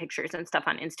and pictures and stuff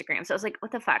on Instagram. So I was like,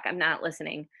 what the fuck? I'm not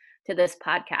listening to this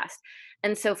podcast.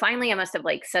 And so finally I must have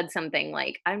like said something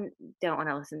like, I don't want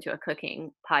to listen to a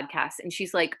cooking podcast. And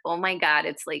she's like, oh my God,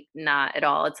 it's like not at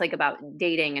all. It's like about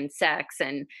dating and sex.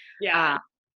 And Yeah. uh,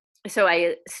 so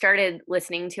I started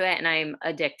listening to it and I'm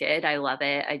addicted. I love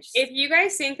it. I just, If you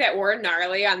guys think that we're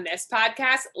gnarly on this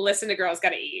podcast, listen to Girls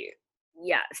Gotta Eat.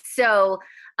 yeah. So,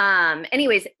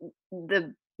 anyways,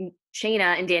 the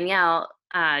Shayna and Danielle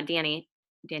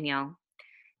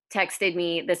texted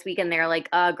me this weekend. They're like,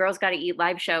 Girls Gotta Eat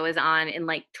live show is on in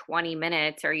like 20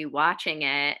 minutes. Are you watching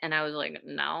it? And I was like,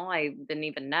 no, I didn't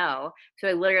even know. So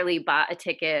I literally bought a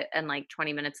ticket and like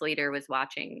 20 minutes later was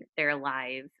watching their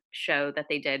live show that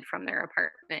they did from their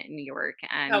apartment in New York.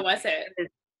 How And was it?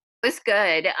 it was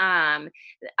good.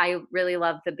 I really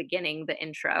loved the beginning, the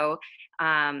intro.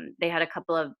 They had a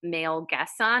couple of male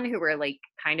guests on who were like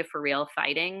kind of for real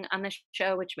fighting on the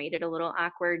show, which made it a little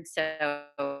awkward. So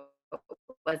it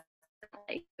wasn't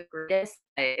like the greatest,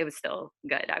 but it was still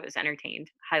good. I was entertained.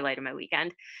 Highlight of my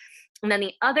weekend. And then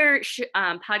the other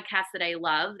podcast that I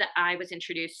love that I was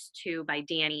introduced to by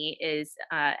Danny is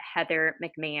Heather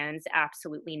McMahon's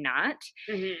Absolutely Not.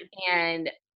 Hmm. And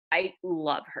I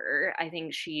love her. I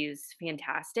think she's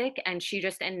fantastic. And she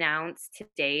just announced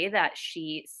today that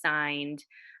she signed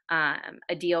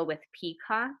a deal with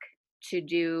Peacock to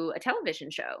do a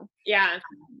television show. Yeah.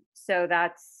 So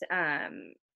that's,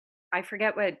 I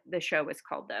forget what the show was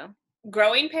called though.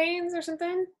 Growing Pains or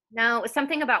something? No, it was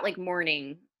something about like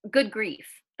mourning. Good Grief.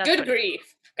 That's Good what it's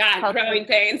grief. God, called. Growing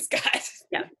Pains. God.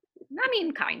 Yeah. I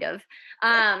mean, kind of.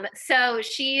 So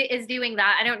she is doing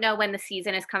that. I don't know when the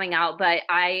season is coming out, but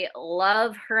I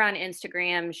love her on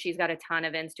Instagram. She's got a ton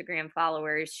of Instagram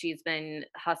followers. She's been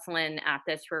hustling at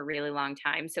this for a really long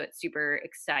time. So it's super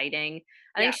exciting.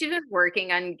 I Yeah. think she's been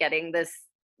working on getting this,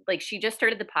 like, she just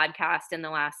started the podcast in the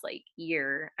last like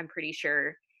year, I'm pretty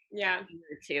sure. Yeah. A year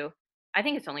or two. I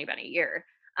think it's only been a year.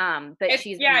 But It's,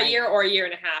 she's been yeah, a like, year or a year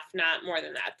and a half, not more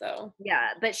than that though.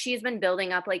 yeah, but she's been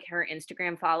building up like her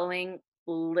Instagram following.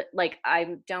 Like,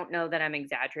 I don't know that I'm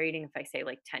exaggerating if I say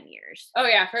like 10 years. Oh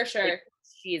yeah, for Like, sure.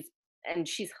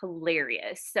 she's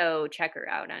hilarious. So check her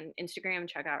out on Instagram,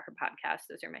 check out her podcast.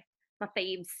 Those are my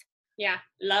faves. Yeah,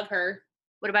 love her.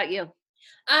 What about you?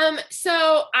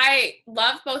 So I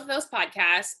love both of those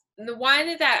podcasts. The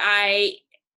one that I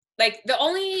like, the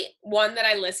only one that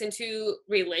I listen to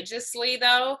religiously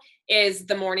though is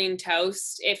The Morning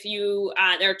Toast. If you,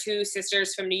 there are two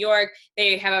sisters from New York.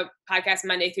 They have a podcast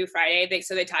Monday through Friday.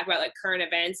 They talk about like current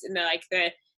events and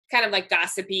the kind of like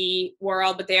gossipy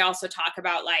world, but they also talk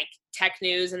about like tech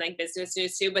news and like business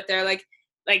news too. But they're like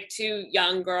two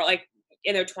young girl, like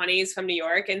in their 20s from New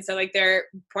York, and so like their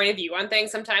point of view on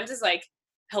things sometimes is like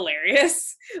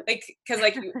hilarious. Like, because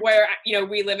like where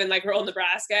we live in like rural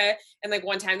Nebraska, and like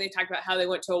one time they talked about how they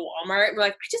went to a Walmart and we're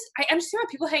like, I understand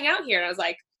why people hang out here, and I was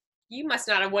like, you must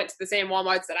not have went to the same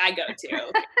Walmarts that I go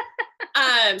to.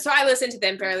 So I listen to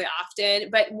them fairly often,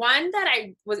 but one that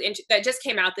I was that just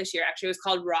came out this year actually was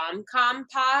called Rom-Com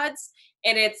Pods,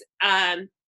 and it's not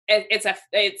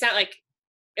like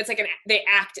it's like they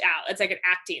act out. It's like an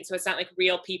acting, so it's not like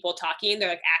real people talking. They're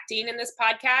like acting in this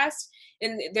podcast,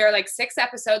 and they're like 6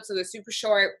 episodes, so they're super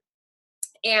short.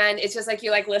 And it's just like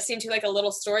you're like listening to like a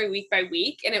little story week by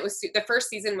week, and it was the first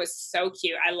season was so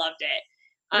cute. I loved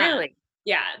it. Really?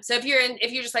 Yeah. So if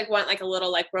you just like want like a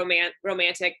little like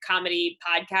romantic comedy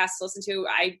podcast to listen to,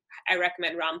 I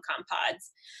recommend Rom-Com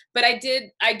Pods. But I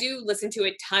do listen to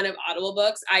a ton of Audible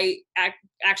books.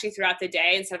 Actually throughout the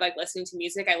day, instead of like listening to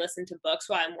music, I listen to books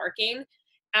while I'm working.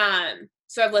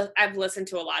 So I've listened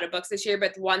to a lot of books this year,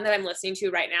 but the one that I'm listening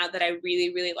to right now that I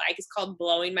really, really like is called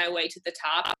Blowing My Way to the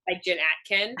Top by Jen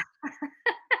Atkin.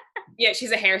 Yeah,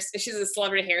 she's a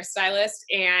celebrity hairstylist,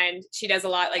 and she does a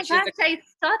lot like I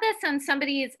saw this on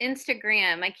somebody's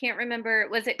Instagram. I can't remember.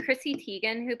 Was it Chrissy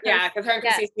Teigen who posted? Yeah, because her and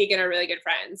Chrissy Teigen are really good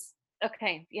friends.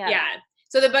 Okay, yeah. Yeah.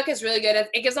 So the book is really good.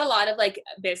 It gives a lot of like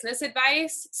business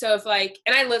advice. So if like,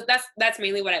 and that's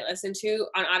mainly what I listen to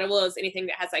on Audible is anything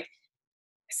that has like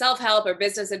self-help or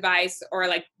business advice or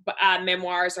like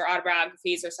memoirs or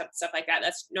autobiographies or stuff like that.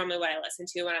 That's normally what I listen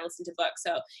to when I listen to books.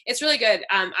 So it's really good.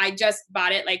 I just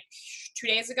bought it like 2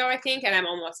 days ago, I think, and I'm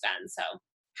almost done. So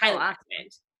highly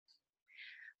recommend.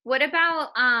 What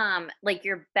about like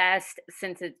your best,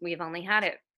 we've only had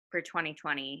it for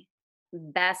 2020,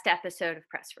 best episode of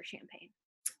Press for Champagne?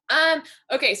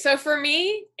 Okay, so for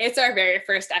me, it's our very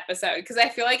first episode because I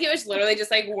feel like it was literally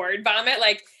just like word vomit,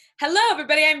 like, hello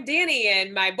everybody, I'm Danny,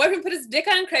 and my boyfriend put his dick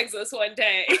on Craigslist one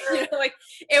day. Like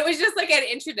it was just like an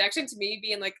introduction to me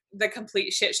being like the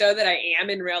complete shit show that I am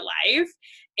in real life.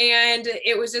 And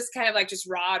it was just kind of like just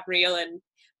raw and real,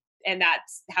 and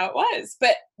that's how it was.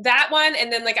 But that one,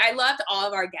 and then like I loved all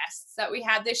of our guests that we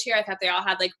had this year. I thought they all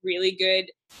had like really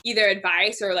good either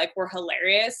advice or like were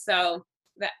hilarious. So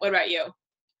what about you?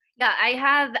 Yeah, I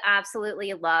have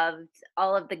absolutely loved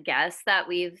all of the guests that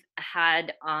we've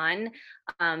had on.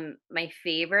 My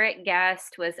favorite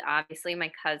guest was obviously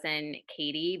my cousin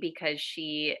Katie because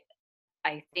she,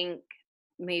 I think,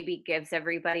 maybe gives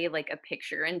everybody like a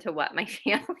picture into what my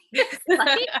family is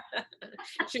like.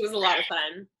 She was a lot of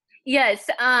fun. Yes,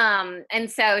 and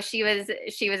so she was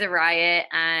a riot,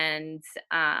 and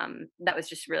that was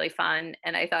just really fun,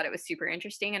 and I thought it was super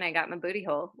interesting, and I got my booty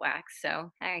hole waxed.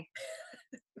 So hey.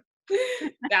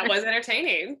 That was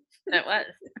entertaining. That was.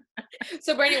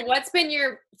 So Brandy,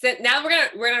 now we're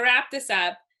gonna wrap this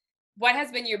up. What has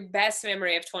been your best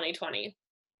memory of 2020?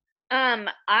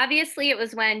 Obviously it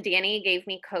was when Danny gave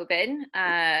me COVID.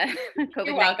 COVID.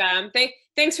 You're welcome.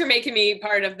 Thanks for making me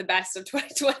part of the best of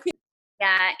 2020.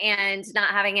 Yeah, and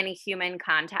not having any human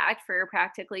contact for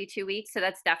practically 2 weeks. So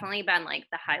that's definitely been like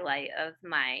the highlight of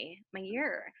my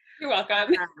year. You're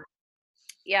welcome.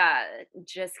 Yeah,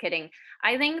 just kidding.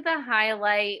 I think the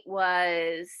highlight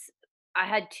was I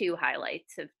had 2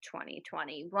 highlights of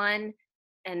 2020. One,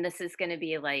 and this is going to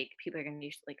be like people are going to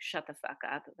be like shut the fuck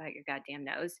up about your goddamn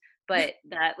nose, but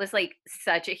that was like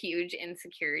such a huge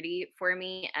insecurity for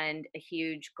me and a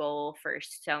huge goal for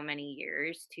so many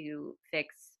years to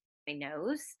fix my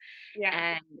nose.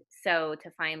 Yeah. And so to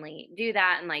finally do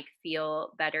that and like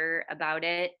feel better about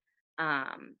it,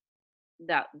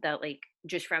 that like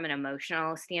just from an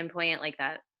emotional standpoint, like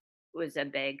that was a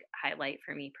big highlight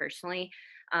for me personally.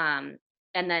 And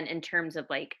then in terms of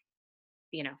like,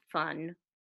 fun,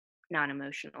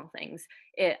 non-emotional things,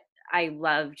 I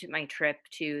loved my trip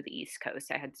to the East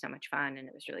Coast. I had so much fun and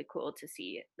it was really cool to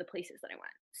see the places that I went.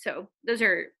 So those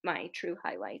are my true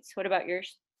highlights. What about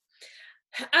yours?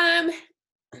 I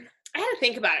had to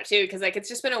think about it too, because like it's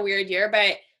just been a weird year,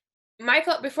 but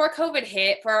before COVID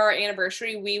hit for our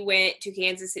anniversary, we went to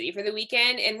Kansas City for the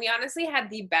weekend, and we honestly had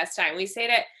the best time. We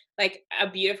stayed at like a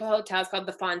beautiful hotel. It's called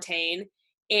the Fontaine,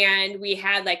 and we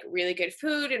had like really good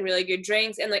food and really good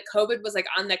drinks. And like COVID was like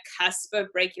on the cusp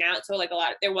of breaking out, so like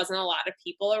there wasn't a lot of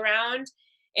people around,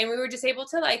 and we were just able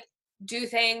to like do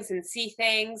things and see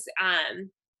things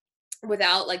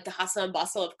without like the hustle and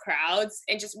bustle of crowds.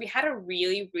 And just we had a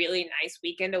really, really nice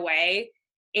weekend away.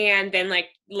 And then like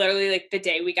literally like the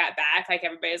day we got back, like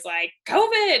everybody's like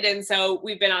COVID. And so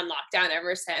we've been on lockdown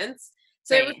ever since.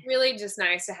 So It was really just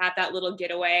nice to have that little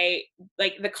getaway,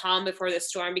 like the calm before the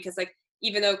storm, because like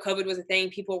even though COVID was a thing,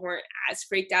 people weren't as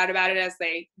freaked out about it as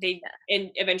they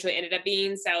eventually ended up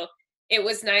being. So it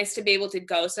was nice to be able to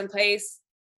go someplace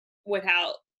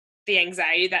without the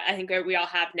anxiety that I think we all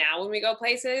have now when we go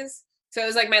places. So it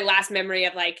was like my last memory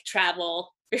of like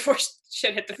travel before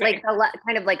shit hit the fan. Like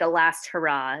kind of like a last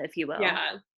hurrah, if you will.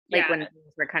 Yeah. Like when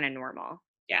things were kind of normal.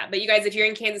 Yeah, but you guys, if you're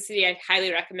in Kansas City, I highly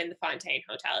recommend the Fontaine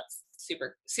Hotel. It's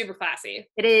super, super classy.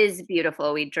 It is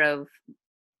beautiful. We drove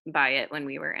by it when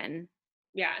we were in.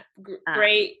 Yeah,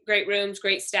 great rooms,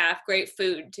 great staff, great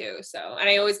food too. So, and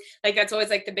I always that's always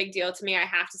like the big deal to me. I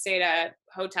have to stay at a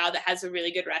hotel that has a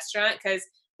really good restaurant because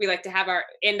we like to have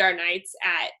end our nights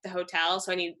at the hotel.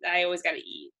 So I always got to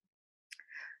eat.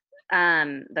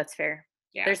 That's fair.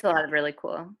 Yeah. There's a lot of really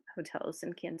cool hotels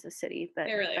in Kansas City that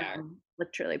really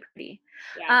looked really pretty.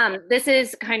 Yeah. This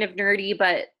is kind of nerdy,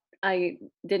 but I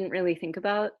didn't really think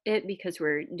about it because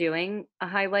we're doing a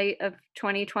highlight of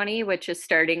 2020, which is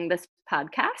starting this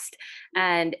podcast.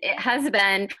 And it has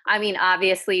been, I mean,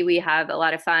 obviously we have a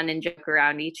lot of fun and joke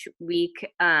around each week.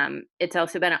 It's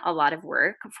also been a lot of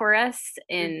work for us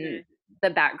in the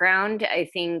background. I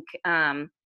think,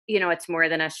 it's more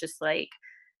than us just like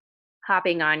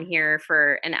hopping on here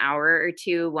for an hour or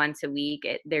two once a week.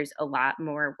 There's a lot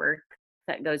more work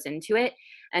that goes into it.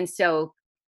 And so,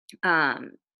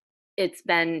 it's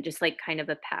been just like kind of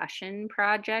a passion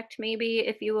project, maybe,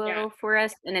 if you will, for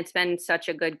us. And it's been such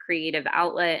a good creative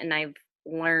outlet. And I've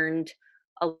learned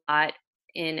a lot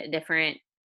in a different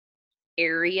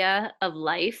area of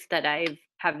life that I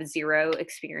have zero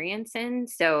experience in.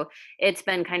 So it's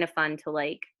been kind of fun to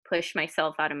like push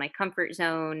myself out of my comfort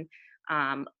zone,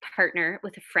 partner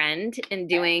with a friend in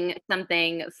doing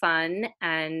something fun.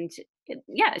 And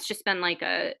it's just been like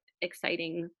a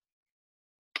exciting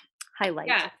highlight.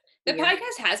 Yeah. The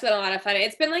podcast has been a lot of fun.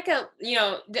 It's been like a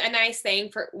nice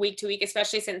thing for week to week,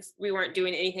 especially since we weren't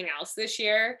doing anything else this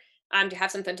year, to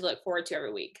have something to look forward to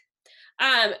every week.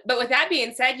 But with that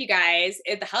being said, you guys,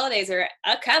 the holidays are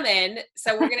coming,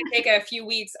 so we're going to take a few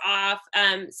weeks off.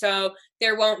 So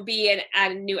there won't be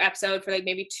a new episode for like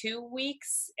maybe 2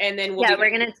 weeks, and then we're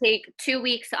going to take 2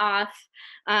 weeks off.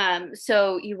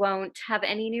 So you won't have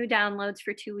any new downloads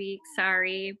for 2 weeks.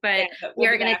 Sorry, but we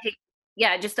are going to take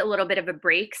just a little bit of a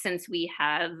break since we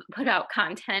have put out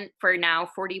content for now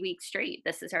 40 weeks straight.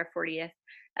 This is our 40th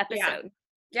episode.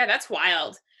 Yeah, that's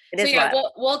wild.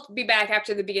 We'll be back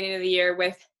after the beginning of the year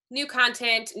with new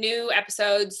content, new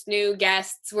episodes, new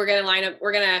guests. We're going to line up.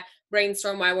 We're going to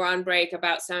brainstorm while we're on break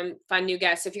about some fun new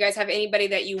guests. So if you guys have anybody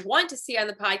that you want to see on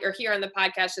the pod or hear on the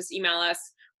podcast, just email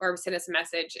us or send us a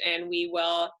message and we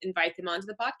will invite them onto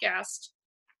the podcast.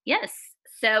 Yes.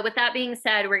 So with that being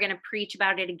said, we're going to preach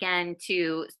about it again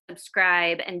to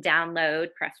subscribe and download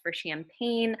Press for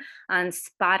Champagne on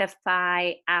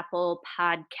Spotify, Apple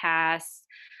Podcasts,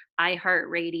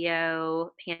 iHeartRadio,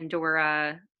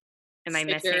 Pandora. Am I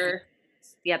missing?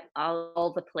 Yep,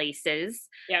 all the places.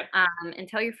 Yep. And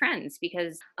tell your friends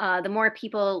because the more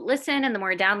people listen and the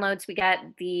more downloads we get,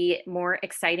 the more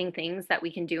exciting things that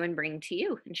we can do and bring to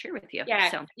you and share with you. Yeah,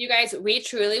 so you guys, we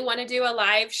truly want to do a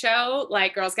live show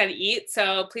like Girls Gotta Eat.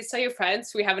 So please tell your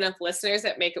friends. We have enough listeners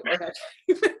that make it worth it.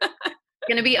 It's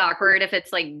gonna be awkward if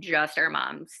it's like just our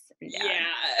moms and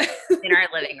dads in our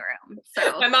living room.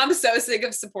 So my mom's so sick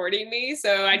of supporting me,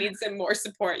 so I need some more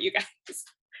support, you guys.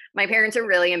 My parents are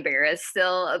really embarrassed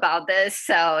still about this,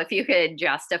 so if you could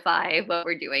justify what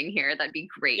we're doing here, that'd be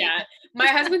great. Yeah, my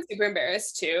husband's super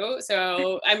embarrassed too.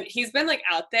 So he's been like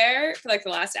out there for like the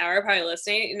last hour, probably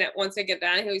listening. And that once I get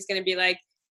done, he's gonna be like,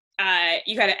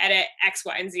 "You got to edit X,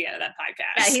 Y, and Z out of that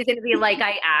podcast." Yeah, he's gonna be like,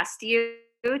 "I asked you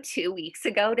 2 weeks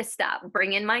ago to stop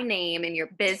bringing my name in your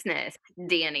business,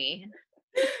 Danny."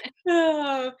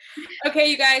 Oh. Okay,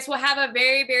 you guys, we'll have a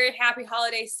very, very happy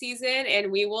holiday season and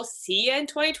we will see you in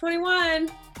 2021.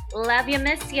 Love you,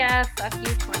 miss ya. Fuck you,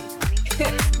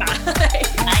 2020. Bye.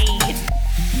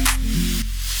 Bye.